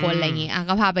2 คนอะไรเงี้ย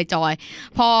ก็พาไปจอย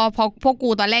พอพวกกู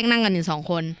ตอนแรกนั่งกันอยู่2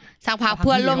 คนสักพักเ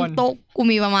พื่อนร่วมโต๊ะกู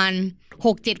มีประมาณ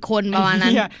6-7 คนประมาณนั้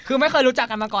นคือไม่เคยรู้จัก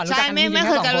กันมาก่อนใช่ไม่เ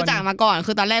คยจะรู้จักมาก่อน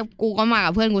คือตอนแรกกูก็มากั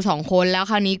บเพื่อนกู2 คนแล้ว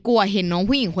คราวนี้กูเห็นน้อง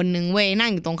ผู้หญิงคนนึงเว้ยนั่ง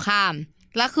อยู่ตรงข้าม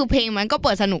แล้วคือเพลงมันก็เ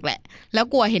ปิดสนุกแหละแล้ว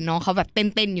กูเห็นน้องเขาแบบเ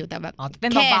ต้นอยู่แต่แบบเต้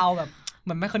นเบาๆแบบเห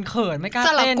มือนไม่เขินไม่กล้าเต้นส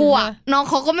ำหรับกูน้อง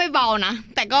เขาก็ไม่เบานะ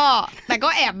แต่ก็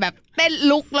แอบแบบเต้น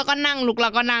ลุกแล้วก็นั่งลุกแล้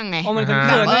วก็นั่งไงมันเ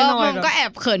ขินๆหน่อยๆก็แอ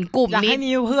บเขินกลุ่มนี้อยากให้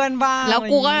มีเพื่อนบ้างแล้ว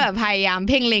กูก็แบบพยายาม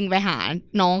เพ่งเล็งไปหา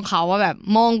น้องเขาว่าแบบ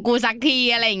มองกูสักที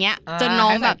อะไรอย่างเงี้ยจนน้อ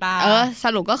งแบบส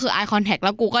รุปก็คือ eye contact แ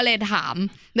ล้วกูก็เลยถาม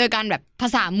โดยการแบบภา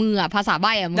ษามือภาษาใ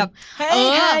บ้มึง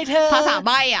ภาษาใ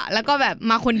บ้แล้วก็แบบ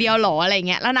มาคนเดียวหรออะไร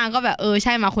เงี้ยแล้วนางก็แบบใ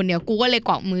ช่มาคนเดียวกูก็เลยก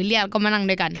วักมือเรียกก็มานั่ง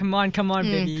ด้วยกัน come on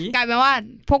baby กลายเป็นว่า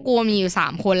พวกกูมีอยู่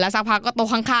3 คนแล้วสักพักก็โต๊ะ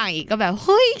ข้างๆอีกก็แบบเ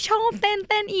ฮ้ยชอบเ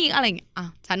ต้นอีกอะไรเงี้ย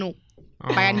สนุก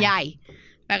ไปกันใหญ่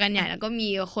แล้วก็มี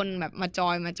คนแบบมาจ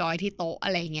อยที่โต๊ะอะ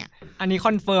ไรเงี้ยอันนี้ค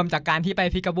อนเฟิร์มจากการที่ไป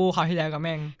พิกาบูเขาที่แล้วกับแ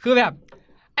ม่งคือแบบ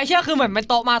ไอ้เชี่ยคือเหมือนเป็น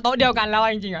โต๊ะมาโต๊ะเดียวกันแล้ว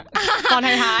จริงๆตอน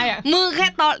ท้ายๆมือแค่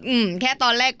ตอ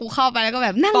นแรกกูเข้าไปแล้วก็แบ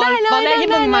บนั่งได้เลยตอนแรกที่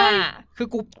มึงมาคือ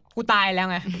กูตายแล้ว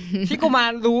ไงที่กูมา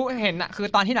รู้เห็นคือ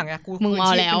ตอนที่หลังเนี่ยกูมึงมา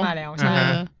แล้วใช่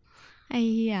ไอ้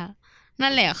เหี้ยนั่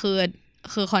นแหละ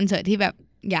คือคอนเสิร์ตที่แบบ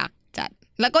อยากจัด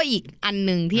แล้วก็อีกอัน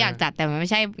นึงที่อยากจัดแต่มันไม่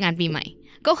ใช่งานปีใหม่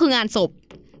ก็คืองานศพ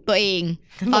ตัวเอง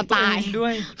ตอนตายด้ว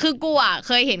ยคือกูเ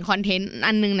คยเห็นคอนเทนต์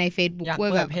อันนึงใน Facebook เว้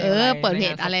ยแบบเปิดเพ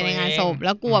จอะไรในงานศพแ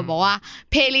ล้วกูบอกว่า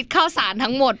เพลย์ลิสต์ข้าวสาร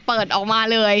ทั้งหมดเปิดออกมา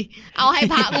เลยเอาให้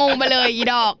พระงงไปเลยอี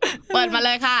ดอกเปิดมาเล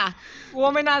ยค่ะกูว่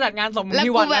าไม่น่าจัดงานศพที่วัดแล้ว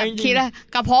กูแบบคิดว่า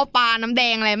กระเพาะปลาน้ำแด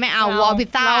งอะไรไม่เอาวอลพิซ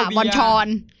ซ่าบอนชอน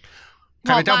ใค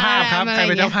รเป็นเจ้าภาพครับใคร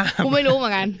เป็นเจ้าภาพกูไม่รู้เหมื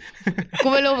อนกั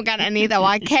นอันนี้แต่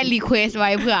ว่าแค่รีเควสไ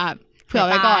ว้เผื่อ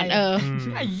ไว้ก่อน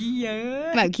ไอ้เหี้ย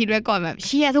แบบคิดไว้ก่อนแบบเ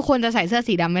ชี่ยทุกคนจะใส่เสื้อ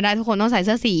สีดำไม่ได้ทุกคนต้องใส่เ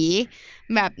สื้อสี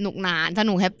แบบหนุกหนานส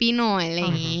นุกแฮปปี้หน่อยอะไรอ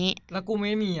ย่างงี้แล้วกูไ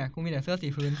ม่มีกูมีแต่เสื้อสี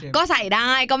พื้นก็ใส่ได้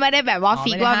ก็ไม่ได้แบบว่า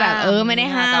ฟิกว่าแบบไม่ได้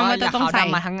ห้ามว่าจะต้องใส่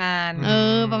มาทั้งงาน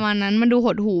ประมาณนั้นมันดูห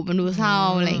ดหู่มันดูเศร้า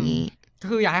อะไรอย่างงี้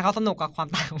คืออยากให้เขาสนุกกับความ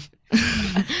ตาย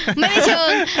ไม่ได้เชิง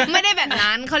ไม่ได้แบบ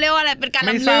นั้นเขาเรียกว่าอะไรเป็นการ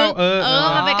รำลึก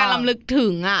มันเป็นการรำลึกถึ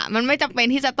งมันไม่จำเป็น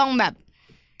ที่จะต้องแบบ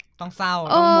ต้องเศร้า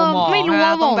ไม่รู้ว่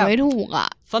าบอกไม่ถูก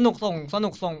สนุก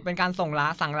ส่งเป็นการส่งลา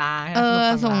สั่งลา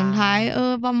ส่งท้าย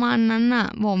ประมาณนั้น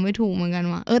บอกไม่ถูกเหมือนกัน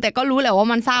ว่ะแต่ก็รู้แหละว่า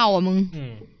มันเศร้ามึง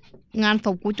งานศ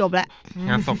พกูจบแล้ว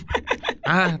งานศพ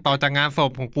ต่อจากงานศ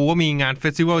พของกูก็มีงานเฟ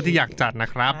สติวัลที่อยากจัดนะ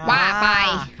ครับว่าไป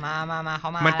มาเขา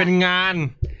มามันเป็นงาน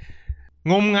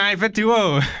งมงายเฟสติวัล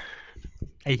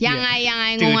ไอ้เหี้ ยังไง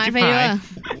จื ง ด งาน ชิบ ไป หาย ด้วย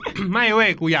ไม่เว้ย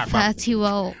กูอยาก เฟ แบบ สติ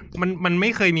วัล มันไม่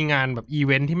เคยมีงานแบบอีเ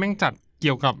วนท์ที่แม่งจัดเ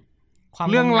กี่ยวกับ ความ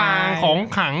เรื่อง งม ราง ย ของ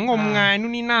ขลังงมงายนู่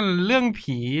นนี่นั่น เรื่อง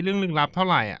ผีเรื่องลึกลับเท่า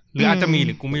ไหร่อ่ะหรืออาจจะมีห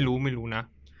รือกูไม่รู้นะ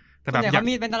แต่ แต่ แบบ แบบ อยาก เขา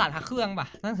มีเป็นตลาดพระเครื่องป่ะ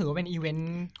นั่นถือว่าเป็นอีเวน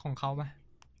ต์ของเขาป่ะ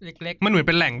เล็ก มันเหมือนเ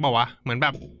ป็นแหล่งเปล่าวะเหมือนแบ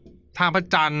บท่าพระ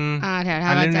จันทร์ แถวท่า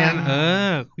อะไร พระจั เนี้ น ย ทร์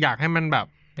อยากให้มันแบบ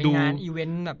ๆเป็น ดู งานอีเวน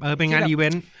ต์แบบ เป็นงานอีเว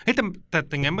นต์เฮ้ย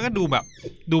แต่งั้นมันก็ดูแบบ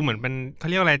ดูเหมือนเป็นเขา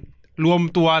เรียกอะไรรวม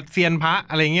ตัวเซียนพระ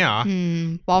อะไรเงี้ยเหรอ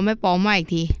ปลอมไม่ปลอมมาอีก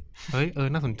ที เฮ้ย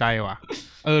น่าสนใจว่ะ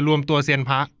รวมตัวเซียน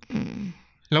พระ อืม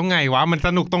แล้วไงวะมันส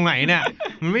นุกตรงไหนเนี่ย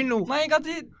มันไม่หนุก ไม่ก็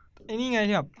ที่ไอ้นี่ไง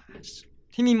ที่แบบ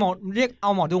ที่มีหมอเรียกเอ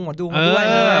าหมอดูมาด้วย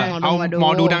เอาหมอ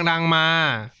ดูดังๆมา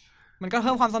มันก็เ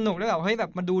พิ่มความสนุกด้วยแบบเฮ้ยแบ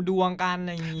บมาดูดวงกันอะไ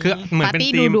รอย่างงี้ คือเหมือนเป็น ปาร์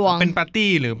ตี้ ธี ดู ม ดวง เป็นปาร์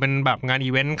ตี้หรือเป็นแบบงานอี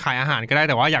เวนต์ขายอาหารก็ได้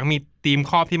แต่ว่าอยากมีธีม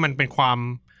ครอบที่มันเป็นความ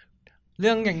เ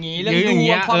รื่องอย่างนี้ เรื่องอย่างเ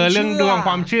งี้ยเรื่องดวงค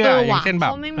วามเชื่ออย่าง ว่ะ เช่นแบ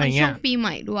บ เขาไม่ อะไร มีช่ เงี้ วย งปีให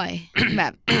ม่ด้วย แบ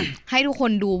บ ให้ทุกค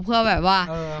นดูเพื่อแบบว่า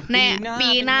ในปี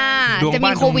หน้า ดวง จะมี บ้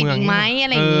าน โควิด ดวงเมือง อีกไหมอะ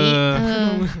ไรอย่างนี้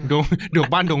ดวง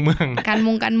บ้านดวงเมือง การเ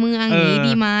มืองอย่างนี้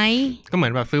ดีไหม ก็เหมือ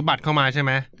นแบบซื้อบัตรเข้ามาใช่ไห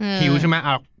ม หิวใช่ไหม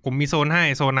ผมมีโซนให้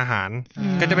โซนอาหาร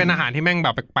ก็จะเป็นอาหารที่แม่งแบ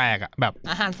บแปลกๆอ่ะแบบ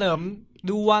อาหารเสริม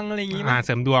ดวงอะไรอย่างงี้ อาหารเ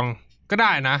สริมดวงก็ไ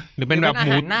ด้นะ หรือเป็นแบบห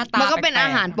มู หน้าตา มันก็เป็นอา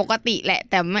หารปกติแหละ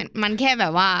แต่มันแค่แบ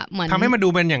บว่าเหมือน ทำให้มันดู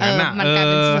เป็นอย่างนั้นอ่ะ มันกลาย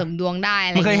เป็นเสริมดวงได้อ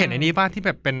ะไร มันเคยเห็น งี้ ไอ้นี่ป่ะที่แ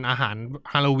บบเป็นอาหาร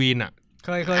ฮาโลวีนอ่ะ เค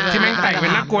ย ที่แม่งแต่งเป็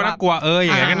นน่ากลัวอ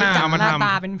ย่างเงี้ยก็น่าเอามา หน้า ทำ ต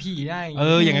าเป็นผีได้ อย่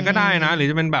างเงี้ยก็ได้นะ หรือ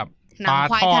จะเป็นแบบ หนัง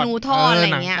ควายธนูทอดอะไร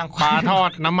เงี้ย ปลาทอด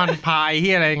น้ำมันพาย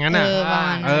ที่อะไรอย่างนั้นอ่ะ บ้า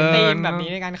น ธีมแบบนี้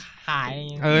ในการขาย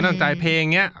น่าใจเพลง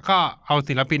เงี้ยก็เอา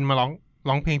ศิลปินมา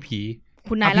ร้องเพลงผี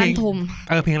คุณนายลั่นทม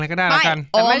เพลงอะไรก็ได้แล้วกัน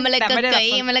โอ้มันเลยเกย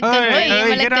มันเลยเกย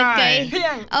มันเลยเกย เพีย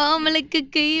ง มันเลยเ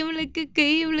กยมันเลยเก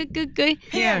ยมันเลยเกย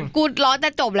เพียง กูร้องแต่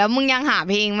จบแล้วมึงยังหา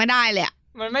เพลงไม่ได้เลย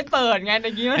มันไม่เปิดไงตะ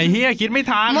กี้ ไอ้เฮียคิดไม่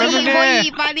ทัน โม แล้ว ยี มัน โม เนี่ย ยี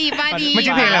ปาดี มัน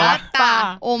ชื่อเพลงอะไรวะ ตา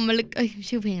โอมมันเลย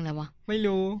ชื่อเพลงอะไรวะ ไม่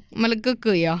รู้ มันเลยเก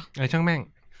ยเหรอ ช่างแม่ง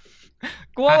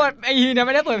กูว่าไอ้เนี่ยไ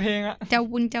ม่ได้เปิดเพลงอะ เจ้า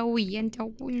บุญเจ้าหวีอันเจ้า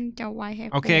บุญเจ้าไว้ให้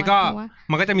โอเคก็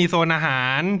มันก็จะมีโซนอาหา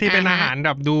รที่เป็นอาหารแบ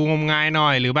บดูงมงายหน่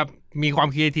อยหรือแบบมีความ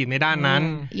ครีเอทีฟในด้านนั้น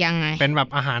ยังไง เป็นแบบ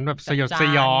อาหารแบบสยดส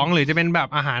ยองหรือจะเป็นแบบ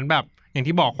อาหารแบบอย่าง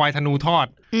ที่บอกควายธนูทอด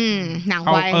หนัง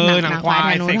ควายหนังควาย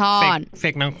ธนูทอด เส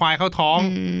กหนังควายเข้าท้อง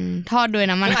ทอดด้วย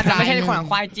น้ำมัน อาจจะไม่ใช่หนัง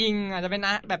ควายจริงอาจจะเป็น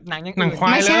แบบหนังอย่างอื่น หนังควา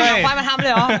ย ไม่ใช่ เลย หนังควายมาทำเล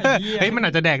ยเหรอ เฮ้ยมันอ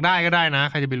าจจะแดกได้ก็ได้นะ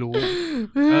ใครจะไปรู้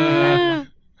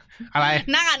อะไร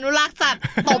นักอนุรักษ์สัตว์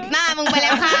ตบหน้ามึงไปแล้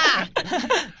วค่ะ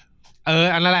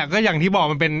อันนั้นแหละก็อย่างที่บอก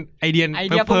มันเป็นไอเดีย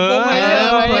เพ้อ เ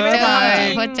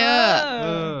พอเจอ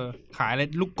ขายอะไร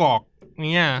ลูกกอก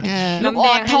เนี่ย ลูกอ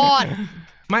อสทอด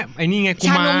ไม่ไอ้นี่ไงกุ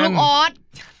ชาม าร นมลูกออส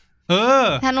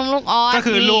ชานมลูกออส ก็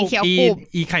คือลูก เขียวกรุบ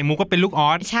อีไข่มุกก็เป็นลูกอ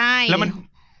อส ใช่ แล้วมัน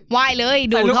ว่ายเลย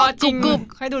ดู ดู ด ท ท อ อ ด ด จริง กรุบ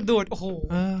ให้ดูดโอ้โห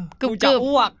กรุบ กู ก จะ รุบ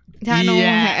อ้วก ชานม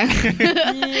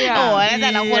โอ้ยแต่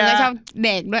ละคนก็ช อ อบเ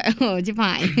ด็กด้วยโอ้ชิบห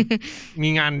าย มี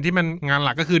งานที่มันงานห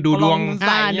ลักก็คือดูดวง ใ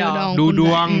ส่ ดูด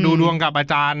วง ดูดวงกับอา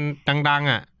จารย์ดังๆ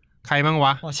อ่ะใครบ้างว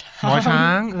ะหมอช้า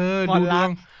ง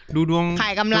ดูดวง ขา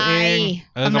ยกำไร ตัวเอง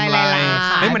กำไร หลาย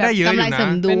ๆ เฮ้ยมันได้เยอะอยู่ กำไร นะ เสริ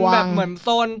มด เป็น ว แบ ง บเหมือนโซ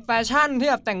นแฟชั่นที่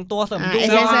แบบแต่งตัวเสริมดวง เอ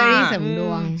เซอรี่เสริมด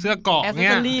วง เสื้อเกราะ แอสเซ เงี้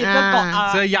ย อรี่เสื้อเกาะ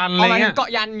เสื้อยันอะไรเงี้ย เกาะ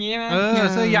ยันอย่างงี้ไหม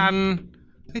เสื้อยัน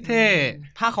เท่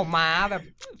ผ้าขาวม้าแบบ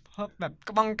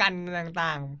ป้องกันต่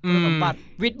าง อืม ๆสมบัติ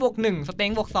วิทย์+1สเต็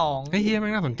ง+2 เฮ้ยเฮียแม่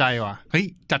งน่าสนใจว่ะเฮ้ย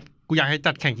กูอยากให้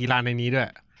จัดแข่งกีฬาในนี้ด้วย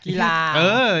กีฬา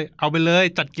เอาไปเลย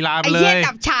จัดกีฬาไป ไอ้ เล เหี้ย ย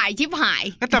จับฉ่ายชิบหาย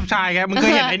ก็จับชายไงมึงเค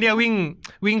ยเห็นไอเนี่ย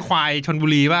วิ่งควายชนบุ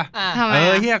รีป่ะ อ่ะ ทำไม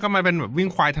เฮียก็มาเป็นแบบวิ่ง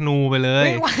ควายธนูไปเลย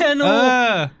วิ่งควายธนู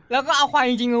แล้วก็เอาควาย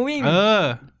จริงๆมาวิ่ง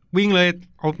วิ่งเลย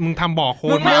เอามึงทำบ่อโคล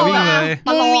มึ น งไม่ มา เอา วิ่งเลย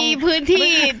มึงมีพื้นที่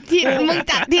ที่มึง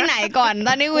จัดที่ไหนก่อน ต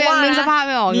อนนี้กูยังนึกสภาพไ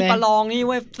ม่ออก มี เลย ประลองนี่เ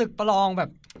ว้ยศึกประลองแบบ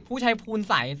ผู้ใช้พูน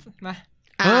ใสไหม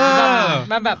เออ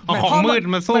มาแบบ เอาของมืด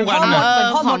มาสู้กัน เหมื อะ อน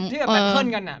พ่อมดที่แบบแบทเทิล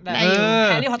กันอ่ะแบบ ได้อยู่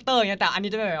แฮร์รี่พอตเตอร์อย่างเงี้ยแต่อันนี้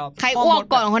จะเป็นแบบ ใครอ้วก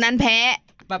ก่อนคนนั้นแพ้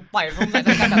แบบปล่อยพูนใส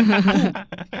กันแบบ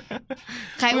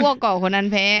ใครอ้วกก่อนคนนั้น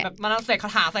แพ้ แบบมันเสกคา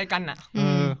ถาใส่กันอ่ะ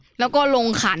แล้วก็ลง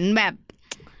ขันแบบ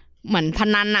เหมือนพ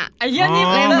นันอะ ไอ้เหี้ยนี่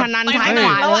เล่นพนันซ้ายข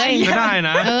วาเลย ก็ได้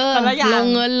นะ แต่ละอย่าง ลง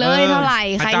เงินเลยเท่าไหร่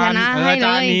ใครชนะให้ อา เล จ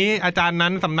าร ย ย์นี้อาจารย์นั้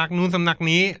นสำนักนู้นสำนัก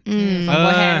นี้ ส่งตั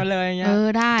วแทนมาเลยอย่างเงี้ย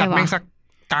ได้ จัดแม่ ว่ะ งสัก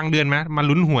กลางเดือนไหมมา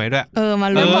ลุ้นหวยด้วย มา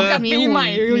ลุ้น กับปีใหม่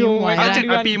อยู่ หวย เอา ด้วย จัด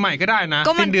ปีใหม่ก็ได้นะ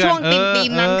ก็มัน สิ้เดือ ช่วง เออ ตี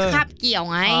มนั้นคาบเกี่ยว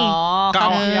ไง ก็เอา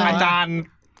เอออ อาจารย์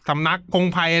สำนักพง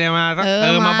ไพรอะไรมาสัก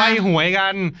มา มาใบ้หวยกั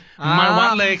น มาวัด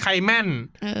เลยใครแม่น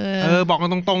บอกกั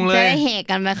นตรงๆเล จะ ย ได้แหก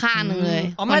กันไปข้างหนึ่งเลย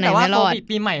อ๋อไม่แต่ว่า คนหน ป ร ก อด ติ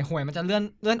ปีใหม่หวยมันจะเ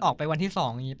ลื่อนออกไปวันที่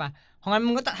2อย่างงี้ป่ะเพราะงั้น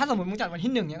มึงก็ถ้าสมมติมึงจัดวัน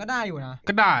ที่1เนี้ยก็ได้อยู่นะ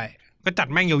ก็ได้ ก็จัด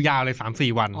แม่งยาวๆเลย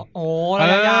3-4 วัน โอ้ระ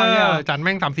ยะยาวเนี่ย จัดแ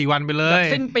ม่ง3-4 วันไปเลย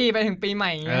สิ้นปีไปถึงปีให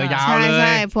ม่เงี้ย ยาว ใช่ เลย ใ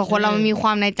ช่เผื่อคนเรามีคว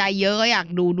ามในใจเยอะก็อยาก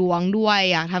ดูดวงด้วย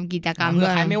อยากทำกิจกรรม เผื่ ด้ อ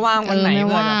วย ใครไม่ว่างวันไหน ไม่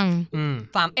ว่าง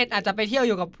 31อาจจะไปเที่ยวอ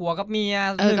ยู่กับผัวกับเมีย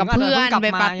กับเพื่อน 1าจจะ ไป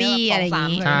พิ่งกลับม ปาร์ตี้อะไรอย่าง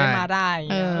งี้ 2-3ไม่มาได้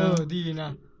ดีน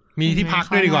ะ มีที่พัก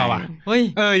ด้วยดีกว่าว่ะ เฮ้ย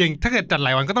อย่างถ้าเกิดจัดหล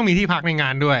ายวันก็ต้องมีที่พักในงา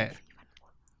นด้วย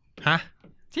ฮะ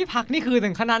ที่พักนี่คือถึ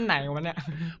งขนาดไหนวะเนี่ย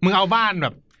มึงเอาบ้านแบ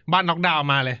บบ้านน็อกดาวน์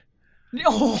มาเลย นี่โ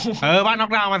อ้โห บ้านน็อ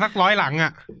กดาวน์มาสัก100 หลังอ่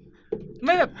ะ ไ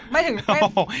ม่แบบไม่ถึงไม่ โอ้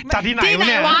โหจัดที่ไหน ที่ วะ ไ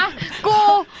หน เนี่ยว ะกู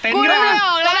เต็นท์ กู ก็ได้ ไม่อ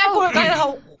อก ตอน แล้ แรก ว กูกำ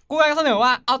ลังเสนอว่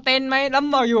าเอาเต็นท์ไหมแล้ว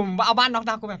มาอยู่เอาบ้านน็อก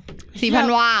ดาวน์กูแบบ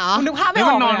 4,000 วาเหรอ กูนึกภาพไม่ ไม่ อ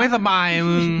มั อน ก นอน เลย ไม่ อะ สบาย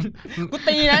มึง กู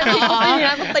ตีนะกูตีน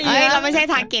ะ เอ้ยเราไม่ใช่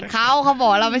ทาร์เก็ตเขาบอ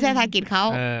กเราไม่ใช่ทาร์เก็ตเขา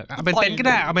เอาเป็นเต็นท์ก็ไ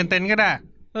ด้เอาเป็นเต็นท์ก็ได้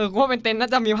กูว่าเป็นเต็นท์น่า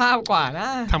จะมีภาพกว่านะ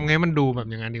ทำไงมันดูแบบ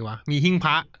อย่างนั้นดีวะมีหิ้งพ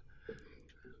ระ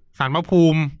ศาลพระภู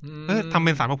มิทำเ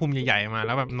ป็นศาลพระภูมิใหญ่ๆมาแ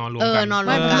ล้วแบบนอนรวมกัน นอนร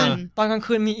วมกัน ตอนกลาง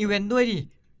คืนมีอีเวนต์ด้วยดิ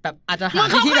แบบอาจจะ มึ หาง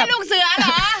เข้า ที่ ค่า แบ ย บ ลูกเสือเหร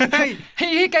อ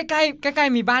ที่ใกล้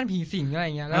ๆมีบ้านผีสิงอะไรอ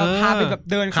ย่างเงี้ยแล้วพาไปแบบ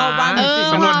เดินเข้าบ้านผีสิง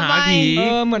สำรวจหาผี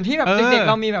เหมือนที่แบบเด็กๆ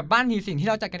เรามีแบบบ้านผีสิงที่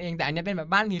เราจัดกันเองแต่อันนี้เป็นแบบ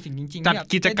บ้านผีสิงจริงๆ จัด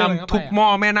กิจกรรมทุบหม้อ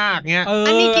แม่นาคเงี้ย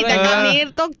อันนี้กิจกรรมนี้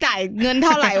ต้องจ่ายเงินเ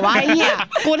ท่าไหร่วะไอ้เหี้ย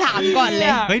กูถามก่อนเลย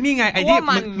เฮ้ยนี่ไงไอ้ที่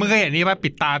มึงเคยเห็นนี่ป่ะปิ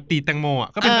ดตาตีแตงโมอ่ะ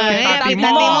ก็เป็นปิดตาตีหม้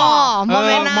อ หม้อแ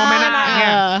ม่ หม้อแม่นาคเนี่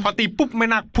ย เออ พอตีปุ๊บแม่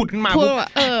นาคผุดขึ้นมา พู ปุ๊ ด บ ว่า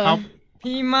เอา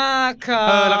พี่มากค่ะ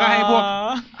แล้วก็ให้พวก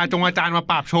อาจารย์มา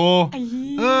ปราบโชว์ ไอ้เ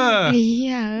หี้ย ไอ้เหี้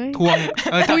ย ทวง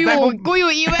จัดได้ปุ๊บ กูอ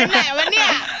ยู่อีเวนต์ไหนวะเนี่ย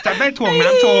จัดได้ถ่วงน้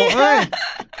ำโชว์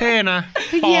เท่นะ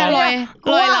ไอ้เหี้ยล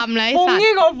อยลำเลย ฟุ้ง สัตว์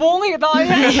นี่ก็ฟุ้งอีกตอน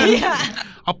เนี้ย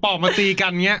เอาปอบมาตีกั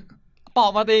นเงี้ย ปอ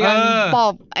บมาตีกัน ปอ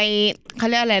บไอ้เขา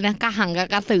เรียกอะไรนะกระหังกับ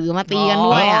กระสือมาตีกัน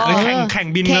ด้วยอ่ะ แข่ง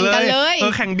บินกันเลย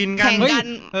แข่งบินกัน แข่งกัน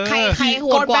ใครโห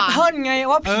ดก แบ ว่า ทเทิลไง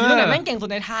ว่าผีตัวไหนแม่งเก่งสุด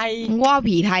ในไทย ว่า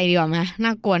ผีไทยดีกว่าไหมน่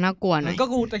ากลัวหน่อย ก็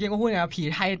กูตะเกียงก็พูดไงผี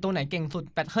ไทยตัวไหนเก่งสุด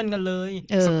แบทเทิลกันเลย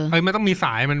มันต้องมีส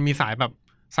ายมันมีสายแบบ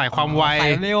สายความไว สา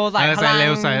ยเร็วสายพลัง เร็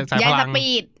วสายพ ย้าย ลั ส ง ปี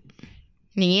ด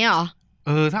นี้เหรอ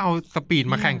ถ้าเอาสปีด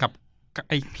มาแข่งกับ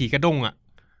ไอ้ผีกระด้งอ่ะ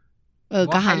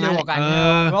กระหัง เร็วกว่ากัน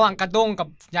ระหว่างกระด้งกับ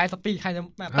ย้ายสปีดใครจะ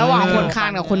แบบ ระหว่างคนคา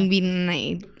นกับคนบินไหน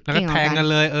แล้วก็แทงกัน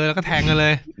เลยแล้วก็แทงกันเล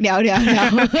ย เดี๋ยว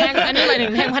แทงอันนี้หมายถึ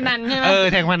งแทงพนันใช่ไหม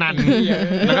แทงพนัน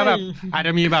แล้วก็แบบอาจจ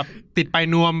ะมีแบบติดไป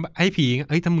นวมให้ผี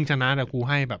ถ้ามึงชนะเดี๋ยวกู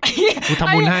ให้แบบกูท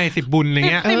ำบุญให้10 บุญอะไร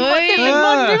เงี้ย ติดบุ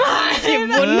ญที่ผ่าน 10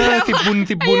 บุญ10 บุญ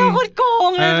10 บุญ โคตรโก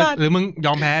งเลยสัตว์ หรือมึงย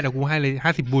อมแพ้เดี๋ยวกูให้เลย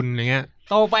50 บุญอะไรเงี้ย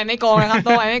โตไปไม่โกงนะครับโต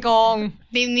ไปไม่โกง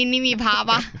นี่มีพา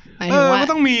ปะหมายถึงว่า ก็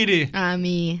ต้องมีดิ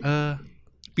มี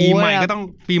ปีใหม่ก็ต้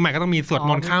องมีสวด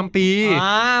มนต์ข้ามปี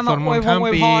สวดมนต์ข้าม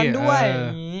ปีด้วย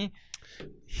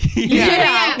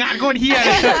งานโคตรเฮี้ยเ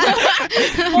ลย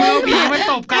มือผีมัน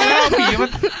ตบกันแล้วผีมัน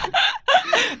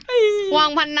วาง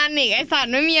พันนันอีกไอสัต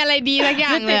ว์ไม่มีอะไรดีสักอย่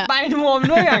างเลย ติดไปนวม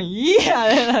ด้วยอย่างเหี้ย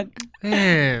เลย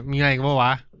มีอะไรกันปะว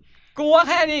ะ กูว่าแ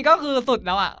ค่นี้ก็คือสุดแ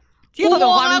ล้วอ่ะที่สุดข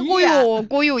องความ กู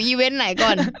อยู่อีเวนต์ไหนก่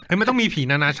อน มันต้องมีผี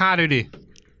นานาชาติด้วยดิ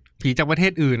ผีจากประเท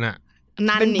ศอื่นอ่ะ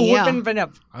เป็นบูธเป็นแบ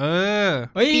บเ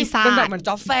ฮ้ยเป็นแบบเหมือน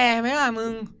จ็อบแฟร์ไหมล่ะมึ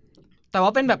งแต่ว่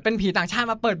าเป็นแบบเป็นผีต่างชาติ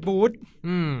มาเปิดบูธ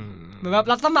เหมือนแบบ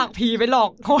รับสมัครผีไปหลอก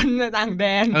คนในต่างแด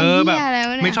นแบบ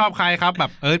ไม่ชอบใครครับแบ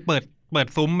บเปิด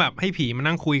ซุ้มแบบให้ผีมา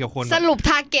นั่งคุยกับคนสรุป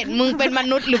ทาร์เก็ตมึงเป็นม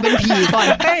นุษย์หรือเป็นผีก่อน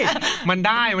มันไ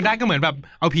ด้ก็เหมือนแบบ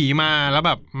เอาผีมาแล้วแ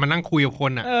บบมานั่งคุยกับค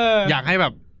นอ่ะอยากให้แบ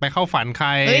บไปเข้าฝันใคร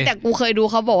แต่กูเคยดู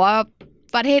เขาบอกว่า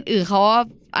ประเทศอื่นเขา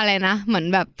อะไรนะเหมือน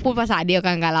แบบพูดภาษาเดียว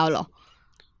กันกับเราเหรอ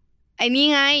ไอ้นี่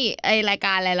ไงไอ้รายก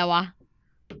ารอะไรแล้วว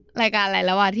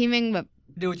ะที่แม่งแบบ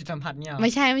ดูจิตสัมผัสเนี่ยไ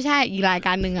ม่ใช่อีกรายก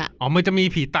ารนึงอ่ะมันจะมี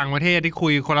ผีต่างประเทศที่คุ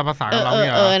ยคนละภาษากับเราเ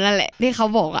นี่ยนั่นแหละที่เขา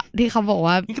บอกว่า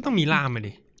นี่ก็ต้องมีล่ามมา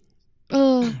ดิ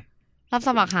รับส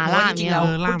มัครหาล่ามเนี่ย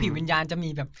พูดผีวิญญาณจะมี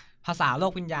แบบภาษาโล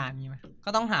กวิญญาณมีไหมก็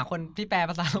ต้องหาคนที่แปล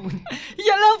ภาษาโลกอ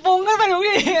ย่าเริ่มฟุ้งกันไปทุก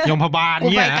ทียมพบาลเนี่ยกู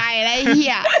ไปไกลแล้วเหี้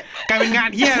ยกลายเป็นงาน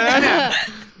เหี้ยแล้วเนี่ย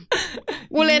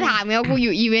กูเลยถามไงว่ากูอ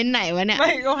ยู่อีเวนต์ไหนวะเนี่ยไ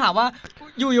ม่ก็ถามว่า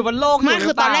อยู่บนโลกไม่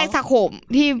คือตอนแรกสโคป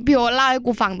ที่พี่โอ๊ตเล่าให้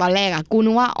กูฟังตอนแรกอ่ะกู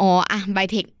นึกว่าไบ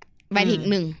เทค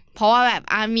1เพราะว่าแบบ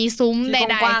มีซุ้มใด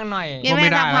ๆกว้างหน่อยยังไม่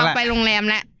ได้พักไปโรงแรม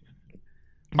แล้ว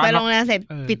ไปโรงแรมเสร็จ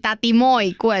ปิดตาตีโม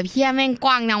อีกกูแบบเหี้ยแม่งก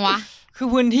ว้างจังวะคือ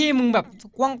พื้นที่มึงแบบ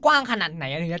กว้างขนาดไหน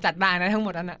ถึงจะจัดได้นะทั้งหม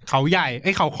ดนั้นอ่ะเขาใหญ่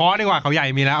เขาค้อดีกว่าเขาใหญ่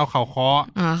มีแล้วเอาเขาค้อ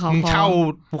มึงเช่า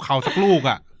ภูเขาสักลูก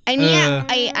อ่ะไอเนี้ย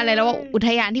อะไรแล้วว่าอุท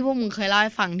ยานที่พวกมึงเคยเล่าใ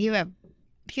ห้ฟังที่แบบ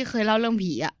ที่เคยเล่าเรื่อง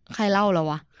ผีอ่ะใครเล่าแล้ว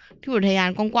วะที่อุทยาน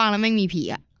กว้างๆแล้วแม่งมีผี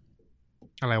อ่ะ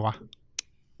อะไรวะ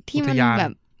ที่มันแบ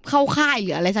บเข้าค่ายห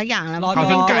รืออะไรสักอย่างแล้วเขา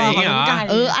ไก่เหร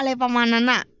ออะไรประมาณนั้น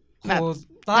อ่ะแบบ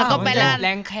แล้วก็ไปล่าแร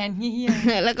งแคนเฮี้ย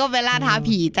แล้วก็ไปล่าท้า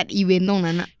ผีจัดอีเวนต์ตรง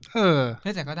นั้นอ่ะ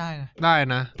แต่ก็ได้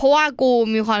นะเพราะว่ากู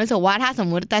มีความรู้สึกว่าถ้าสม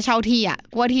มติจะเช่าที่อ่ะ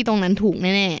กูว่าที่ตรงนั้นถูกแ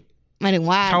น่ หมายถึง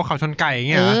ว่า เช่าเขาชนไก่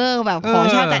เงี้ย แบบขอ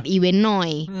เช่าจัดอีเวนต์หน่อ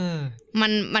ย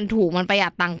มันถูกมันประหยั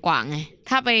ดตังค์กว่าไง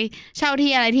ถ้าไปเช่า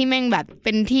ที่อะไรที่แม่งแบบเ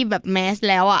ป็นที่แบบแมส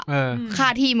แล้วอ่ะค่า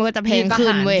ที่มันก็จะแพงขึ้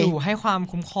นเว้ยอยู่ให้ความ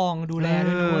คุ้มครองดูแล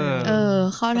ด้วย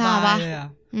เข้าท่าปะ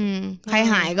ใคร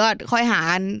หายก็ค่อยหา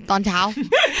กันตอนเช้า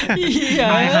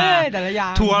แต่ละอย่า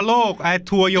งทัวร์โลก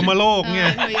ทัวร์ยมโลกเนี่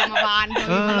ยทัวร์ยมบาล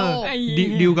ทัวร์ยมโลก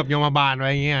ดิวกับยมบาลไว้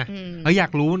เงี้ยอยา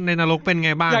กรู้ในนรกเป็นไ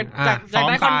งบ้างซ้อม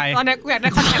ตายตอนนี้กูอยากได้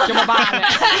คอนแทคยมบาลเลย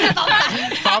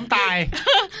ซ้อมตาย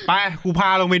ไปกูพา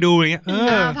ลงไปดูอย่างเงี้ย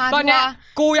ตอนนี้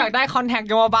กูอยากได้คอนแทค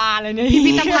ยมบาลเลยเนี่ยพิ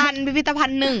พิธภั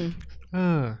ณฑ์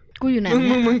1กูอยู่ไหน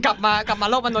มึงกลับมา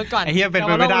โลกมนุษย์ก่อนไอ้เหี้ยเป็นไ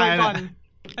ปไม่ได้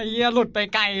ไอ้เหี้ยหลุดไป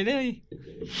ไกลเลย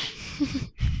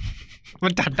มั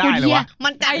นจัดได้เหรอวะมั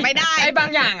นจัดไม่ได้ไอ้บาง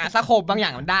อย่างอะสโคปบางอย่า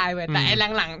งมันได้เว้ยแต่ไอ้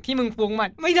หลังๆที่มึงปรุงมัน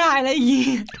ไม่ได้เลยอี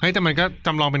เฮ้ยแต่มันก็จ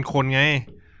ำลองเป็นคนไง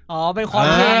เป็นคอส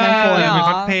เพลย์เป็นค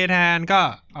อสเพลย์แทนก็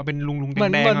เอาเป็นลุงแ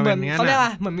ดงๆเหมือนเขาเรียกว่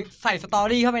าเหมือนใส่สตอ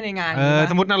รี่เข้าไปในงาน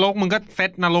สมมตินรกมึงก็เซ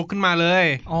ตนรกขึ้นมาเลย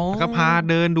ก็พา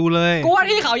เดินดูเลยกูว่า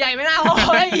ที่เขาใหญ่ไม่น่าพอ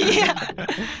ไอ้เหี้ย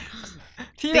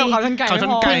ที่เขาชนไก่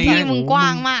ที่มึงกว้า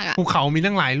งมากอ่ะภูเขามี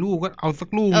ตั้งหลายลูกก็เอาสัก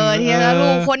ลูกทีละลู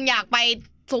กคนอยากไป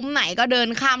ซุ้มไหนก็เดิน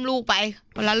ข้ามลูกไป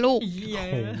คนละลูก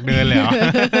เดินเลยเหรอ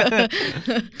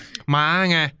ม้า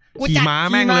ไงขี่ม้า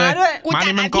แม่งเลยม้าใน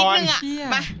มังกร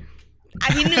ไปอา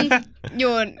ทิตย์นึงอ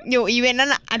ยู่อีเวนต์นั่น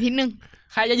แหละอาทิตย์นึง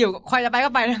ใครจะอยู่ใครจะไปก็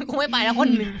ไปนะกูไม่ไปนะคน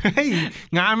นึง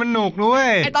งานมันหนุกด้วย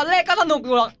ไอตอนแรกก็สนุกอ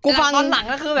ยู่หรอกกูฟังตอนหลัง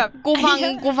ก็คือแบบกู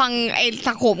ฟังไอส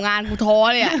โคปงานกูท้อ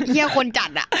เลยอ่ะเหี้ยคนจั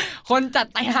ดอ่ะคนจัด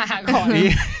ไปหาก่อน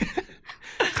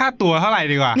ค่าตั๋วเท่าไหร่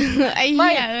ดีกว่าไม่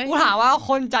กูถามว่า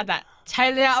คนจัดอ่ะใช้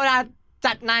ระยะเวลา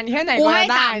จัดนานแค่ไหนกูให้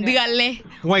3 เดือนเลย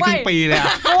ไว้ครึ่งปีเลยอ่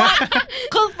ะ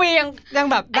ครึ่งปียัง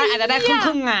แบบได้อาจจะได้ค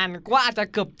รึ่งงานกูว่าอาจจะ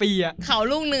เกือบปีอ่ะเขา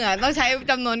ลูกเหนือต้องใช้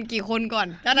จำนวนกี่คนก่อน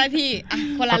เจ้าหน้าที่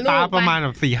คนละลูกประมาณแบ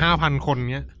บ 4-5,000 คน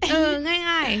เงี้ย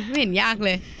ง่ายๆไม่เห็นยากเ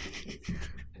ลย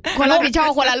คนรับผิดชอบ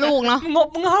คนละลูกเนาะงบ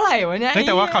มึงเท่าไหร่วะเนี่ยแ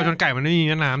ต่ว่าเขาชนไก่มันไม่มี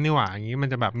น้ำนี่หว่าอย่างงี้มัน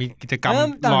จะแบบมีกิจกรรม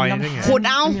ลอยได้ไงขุด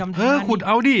เอาขุดเ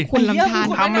อาดิขุดลำธาร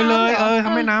ทำไปเลยท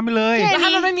ำแม่น้ำไปเลยถ้า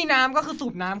มันไม่มีน้ำก็คือสู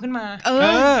บน้ำขึ้นมา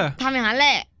ทำอย่างนั้นแหล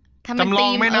ะจำลอ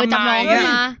งแม่น้ำนายขึ้น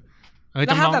มาแ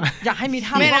ล้วถ้าแบบอยากให้มี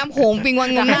ถ้ำแม่น้ำโขงปิงวัง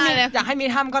งมได้เลยอยากให้มี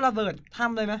ถ้ำก็ระเบิดถ้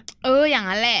ำเลยไหมอย่าง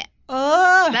นั้นแหละ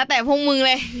แล้วแต่พวกมึงเ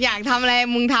ลยอยากทำอะไร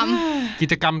มึงทำกิ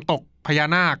จกรรมตกพญา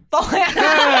นาคตก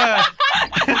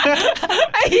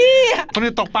ไอ้เหี้ยคน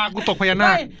อื่นตกปลากูตกพญาน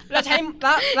าคแล้วใช้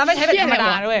แล้วไม่ใช้แบบธรรมด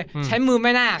าด้วยใช้มือแ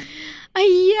ม่นาคไอ้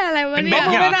เหี้ยอะไรวะเนี่ย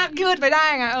มือแม่นาคยืดไปได้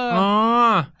ไง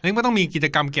นี่มันต้องมีกิจ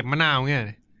กรรมเก็บมะนาวเงี้ย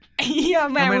ไอ้เหี้ย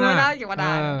แม่มือแม่นาคเก็บมะน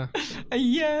าวไอ้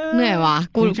เหี้ยเหนื่อยวะ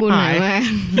กูเหนื่อยมาก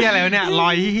เหี้ยอะไรวะเนี่ยล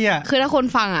อยเหี้ยคือถ้าคน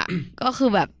ฟังอ่ะก็คือ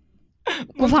แบบ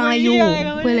กูฟังอะไรอยู่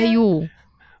คุยอะไรอยู่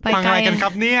ฟังอะไรกันครั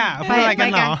บเนี่ยพูดอะไรกัน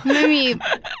เหรอไม่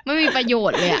มีประโย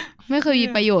ชน์เลยอ่ะไม่เคยมี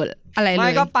ประโยชน์อะไรเลยไ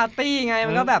ม่ก็ปาร์ตี้ไง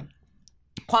มันก็แบบ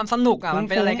ความสนุกอ่ะมัน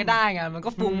เป็นอะไรก็ได้ไงมันก็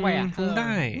ฟุ้งไปอ่ะฟุ้งไ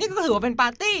ด้นี่ก็ถือว่าเป็นปา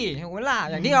ร์ตี้ถูกไหมล่ะ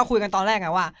อย่างที่เราคุยกันตอนแรกไง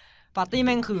ว่าปาร์ตี้แ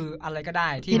ม่งคืออะไรก็ได้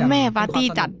ที่แบบแม่ปาร์ตี้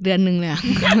จัดเดือนนึงเลย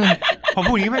พอ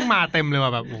พูดอย่างนี้แม่งมาเต็มเลยว่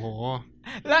ะแบบโอ้โห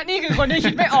และนี่คือคนที่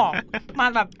คิดไม่ออกมา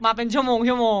แบบมาเป็นชั่วโม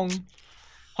ง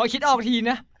พอคิดออกที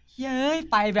นะเย้ย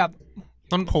ไปแบบ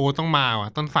ต้นโพต้องมาว่ะ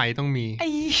ต้นไฟต้องมีไอ้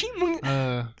มึง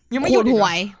ยังไม่หยุดหว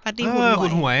ยปาร์ตี้ขุ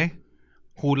ดหวย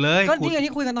ขูดเลยก็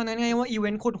ที่คุยกันตอนนั้นไงว่าอีเว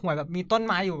นต์ขุดหวยแบบมีต้น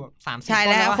ไม้อยู่แบบ30 ใช่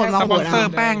แล้วคนมาสปอนเซอ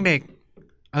ร์แป้งเด็ก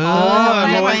โร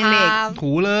ย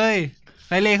ถูเลย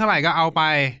ได้เลขเท่าไหร่ก็เอาไป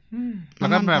แล้ว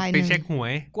ก็แบบไปเช็คหว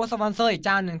ยกูสปอนเซอร์อีกเ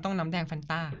จ้านึงต้องน้ำแดงแฟน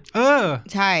ต้า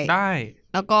ใช่ได้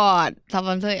แล้วก็สป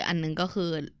อนเซอร์อันนึงก็คือ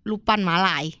รูปปั้นม้าล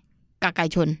ายกาไก่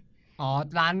ชน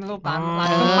ร้านรูปปั้นร้า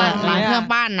นเครื่อง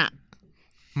ปั้นอ่ะ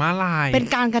ม้าลายเป็น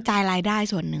การกระจายรายได้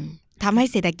ส่วนหนึ่งทำให้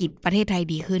เศรษฐกิจประเทศไทย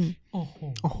ดีขึ้นโอ้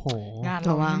โหงานเ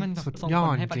รานี่มันส่งผ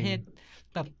ลให้ประเทศ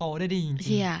เติบโตได้ดีจริงเ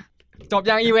ชี่ยจบ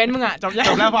ยังอีเวนต์มึงอ่ะจบแล้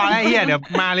วพอแล้วเฮียเดี๋ยว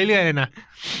มาเรื่อยๆเลยนะ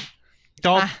จ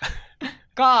บ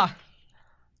ก็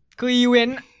คืออีเวน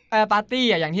ต์ปาร์ตี้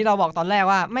อ่ะอย่างที่เราบอกตอนแรก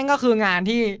ว่าแม่งก็คืองาน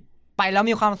ที่ไปแล้ว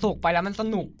มีความสุขไปแล้วมันส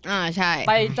นุกใช่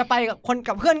จะไป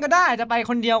กับเพื่อนก็ได้จะไป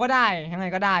คนเดียวก็ได้ยังไง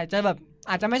ก็ได้จะแบบ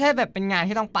อาจจะไม่ใช่แบบเป็นงาน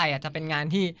ที่ต้องไปอ่ะจะเป็นงาน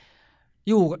ที่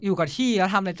อยู่กับที่แล้ว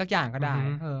ทำอะไรสักอย่างก็ได้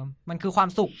มันคือความ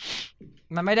สุข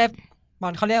มันไม่ได้มั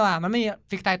นเขาเรียกว่ามันไม่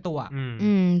ฟิกตายตัว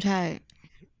ใช่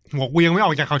หัวกูยังไม่อ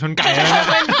อกจากเขาชนไก่เลย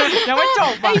ยังไม่จ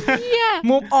บอ่ะ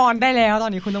move on ได้แล้วตอ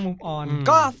นนี้คุณต้อง move on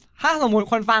ก็ถ้าสมมติ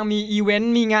คนฟังมีอีเวน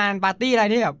ต์มีงานปาร์ตี้อะไร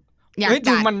ที่แบบเฮ้ย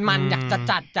ดูมันอยากจะ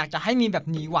จัดอยากจะให้มีแบบ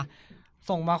นี้ว่ะ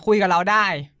ส่งมาคุยกับเราได้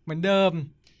เหมือนเดิม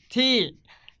ที่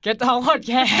เก็ตทองพอด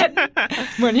แคสต์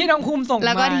เหมือนที่น้องคุมส่งมาแ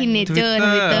ล้วก็ทีเนเจอร์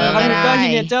Twitter ก็ได้ที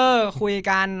เนเจอร์คุย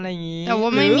กันอะไรอย่างงี้แต่ว่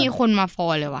าไม่มีคนมาฟอ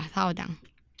ลเลยว่ะเท่าจัง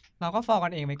เราก็ฟอลกั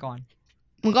นเองไปก่อน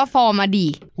มึงก็ฟอร์มมาดี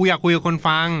กูอยากคุยกับคน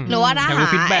ฟัง หรือว่าถ้า อยาก หา รู้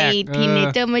feedback ไอ้ทีเน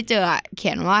เจอร์ไม่เจอเขี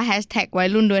ยนว่าแฮชแท็กวัย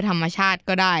รุ่นโดยธรรมชาติ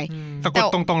ก็ได้ สะกด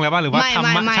ตรงๆเลยป่ะหรือว่าธร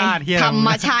รมชาติที่ ธรรม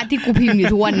ชาติที่กูพิมพ์อยู่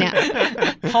ทุกวันเนี่ย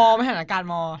ทอไม่หันอากาศ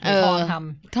มอทอท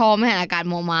ำ ทอไม่หันอากาศ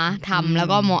มอมาทำแล้ว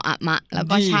ก็มออะมะแล้ว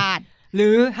ก็ชาติ หรื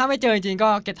อถ้าไม่เจอจริงๆก็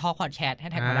Get Talk Podcast ให้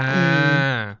แท็กมาได้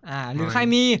หรือใคร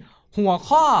มีหัว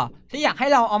ข้อที่อยากให้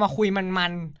เราเอามาคุยมั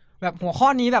นๆแบบหัวข้อ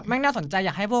นี้แบบแม่งน่าสนใจอย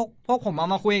ากให้พวกผมเอา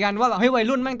มาคุยกันว่าแบบเฮ้ยวัย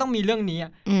รุ่นแม่งต้องมีเรื่องนี้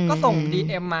ก็ส่ง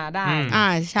DM มาได้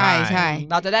ใช่ใช่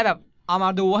เราจะได้แบบเอามา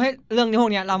ดูให้เรื่องนี้พว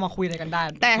กนี้เรามาคุยอะไรกันได้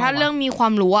แต่ถ้าเรื่องมีควา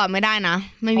มรู้ไม่ได้นะ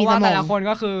ไม่มีสมองแต่ละคน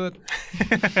ก็คือ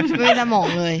ไม่มีสมอง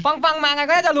เลยฟังมาไง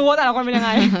ก็จะรู้ว่าแต่ละคนเป็นยังไ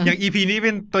งอย่าง EP นี้เ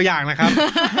ป็นตัวอย่างนะครับ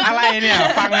อะไรเนี่ย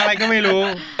ฟังอะไรก็ไม่รู้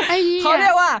เขาเรี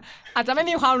ยกว่าอาจจะไม่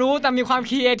มีความรู้แต่มีความ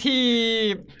ครีเอที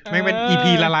ฟไม่เป็น EP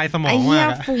ละลายสมองมากไอ้เหี้ย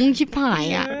ฟุ้งชิบหาย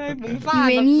ฟุ้งซ่าน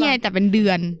เนี่ยแต่เป็นเดื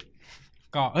อน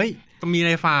ก็ก็มีอะไ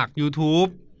รฝาก YouTube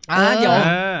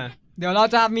เดี๋ยวเรา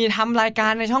จะมีทำรายกา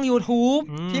รในช่อง YouTube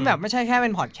ที่แบบไม่ใช่แค่เป็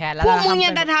นพอดแคสต์แล้วพวกมึง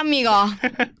ยังจะทำอีกเหรอ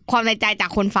ความในใจจา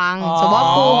กคนฟังสมม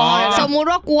ติ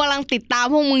ว่ากูกำลังติดตาม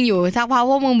พวกมึงอยู่สักพัก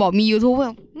พวกมึงบอกมี YouTube แบ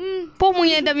บพวกมึง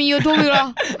ยังจะมี YouTube อยู่เหรอ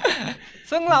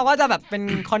ซึ่งเราก็จะแบบเป็น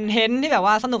คอนเทนต์ที่แบบ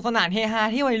ว่าสนุกสนานเฮฮา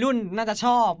ที่วัยรุ่นน่าจะช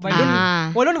อบวัยรุ่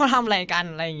นเขาทำอะไรกัน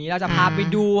อะไรอย่างนี้เราจะพาไป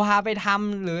ดูพาไปท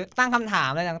ำหรือตั้งคำถาม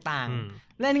อะไรต่าง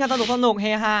ๆเล่นกันสนุกเฮ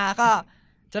ฮาก็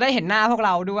จะได้เห็นหน้าพวกเ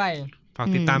ราด้วยฝาก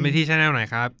ติดตามไปที่ channel หน่อย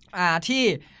ครับที่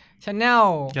channel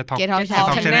Get Talk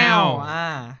Channel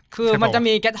คือมันจะ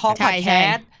มี Get Talk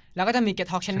Podcast แล้วก็จะมี Get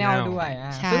Talk Channel ด้วย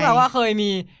ซึ่งเราก็เคยมี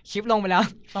คลิปลงไปแล้ว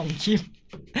2คลิป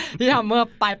ที่ทำเมื่อ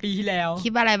ปลายปีที่แล้วคลิ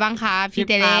ปอะไรบ้างคะพี่เ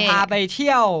ตเล่พาไปเ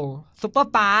ที่ยวซุปเปอ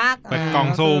ร์พาร์คเปิดกล่อง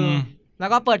สุ่มแล้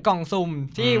วก็เปิดกล่องสุ่ม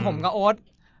ที่ผมกับโอ๊ต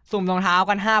สุ่มรองเท้า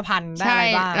กัน 5,000 ได้อะไร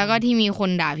บ้างแล้วก็ที่มีคน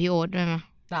ด่าพี่โอ๊ตด้วยมั้ย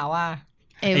ด่าว่า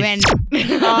ไอแว่น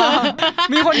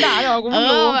มีคนด่าเหรอกูไม่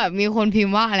รู้แบบมีคนพิม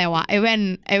พ์ว่าอะไรวะไอแว่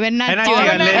นน่าเจือน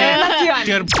เลยเ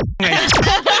จือนไง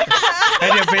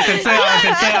เดี๋ยวไปเซ็นเซอร์เ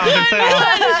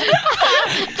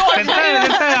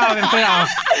อา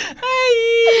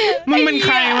มึงเป็นใค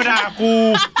รมาด่ากู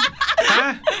ฮะ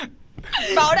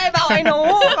เบาได้เบาไอ้หนู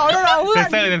เบาได้เบาเพื่อน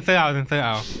เซ็นเซอร์เอ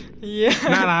า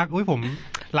น่ารักอุ้ยผม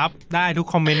รับได้ทุก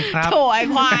คอมเมนต์ครับโถ่ไอ้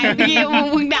ควายพี่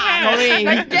มึงด่าเขาเอง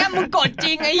แก้มมึงกดจ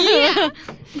ริงไอ้เหี้ย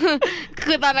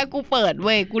คือตอนนั้นกูเปิดเ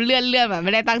ว้ยกูเลื่อนแบบไ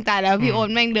ม่ได้ตั้งใจแล้วพี่โอ๊ต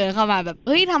แม่งเดินเข้ามาแบบเ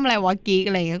ฮ้ยทำอะไรวะกิ๊ก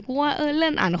อะไรเงี้ยกูว่าเลื่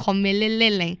อนอ่านคอมเมนต์เล่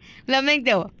นๆอะไรแล้วแม่งเ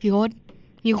ดี๋ยวพี่โอ๊ต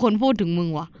มีคนพูดถึงมึง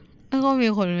วะแล้วก็มี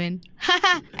คนเมน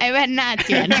ไอ้แว่นหน้าเ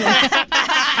จือน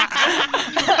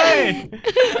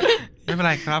ไม่เป็นไ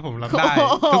รครับผมรับได้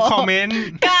ทุกคอมเมนต์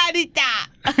กล้าดิจ่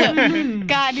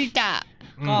ะ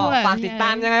ก็ฝากติดตา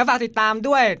มยังไงก็ฝากติดตาม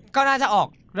ด้วยก็น่าจะออก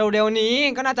เร็วๆนี้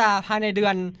ก็น่าจะภายในเดือ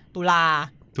นตุลา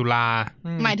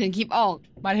หมายถึงคลิปออก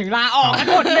หมายถึงลาออกกัน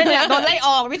หมดเลยเนี่ยโดนไล่อ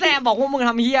อกพี่แซมบอกพวกมึงท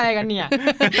ำเหี้ยอะไรกันเนี่ย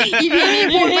EP นี้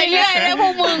พูดไปเรื่อยเลยพว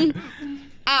กมึง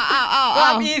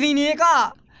EP นี้ก็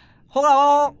พวกเรา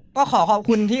ก็ขอบ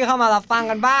คุณที่เข้ามารับฟัง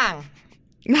กันบ้าง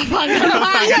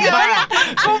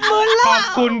ขอบ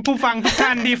คุณผู้ฟังทุกท่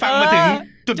านที่ฟังมาถึง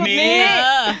จุดนี้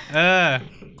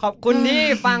ขอบคุณที่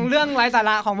ฟังเรื่องไร้สา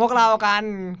ระของพวกเรากัน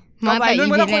มาไปรุ่น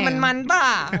ไม่ต้องคุยมันป่ะ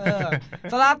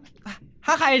สำหรับ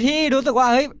ถ้าใครที่รู้สึกว่า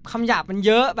เฮ้ยคำหยาบมันเ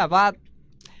ยอะแบบว่า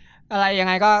อะไรยัง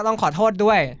ไงก็ต้องขอโทษ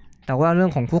ด้วยแต่ว่าเรื่อ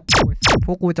งของพวก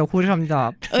กูจะพูดคำหยา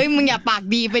บมึงอย่าปาก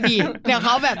ดีไปดิเดี๋ยวเข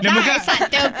าแบบได้สัต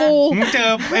ว์เจอกูมึงเจอ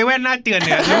ไอ้แว่นหน้าเจือนเ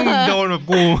นี่ยแล้วมึงโดนแบบ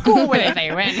กูไม่ได้ใส่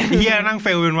แว่นเฮียนั่งเฟ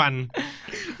ลเป็นวัน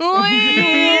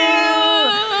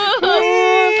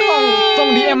ส่ง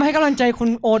DM ให้กำลังใจคุณ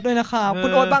โอ๊ตด้วยนะครับคุ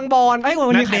ณโอ๊ตบางบอน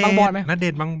วันนี้ใครบางบอนไหมณเด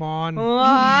ชน์บางบอน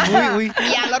มี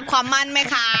ยาลดความมั่นไหม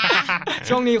คะ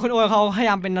ช่วงนี้คุณโอ๊ตเขาพยา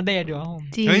ยามเป็นณเดชน์อยู่ครับ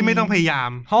เฮ้ยไม่ต้องพยายาม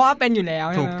เพราะว่าเป็นอยู่แล้ว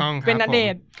ถูกต้องเป็นณเด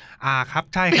ชน์ครับ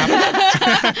ใช่ครับ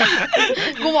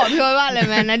กูบอกพี่ว่าเลย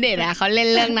แม่ณเดชน์เขาเล่น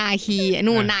เรื่องนาคี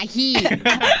นาคี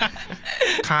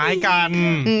คล้ายกัน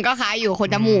ก็คล้ายอยู่คน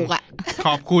จมูกข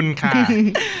อบคุณค่ะ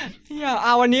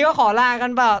วันนี้ก็ขอลากั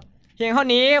นแบบเพียงเท่า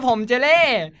นี้ผมเจเล่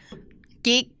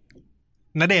กิ๊ก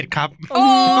ณเดชน์ครับโอ้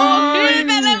ยแ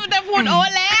ม่เริ่มจะพูดโอ๊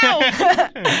ตแล้ว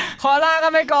ขอลากั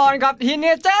นไปก่อนกับทีเน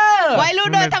เจอร์วัยรุ่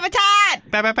นโดยธรรมชาติ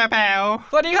แป๊ว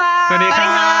สวัสดีครับสวัสดีครั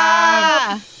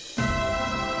บ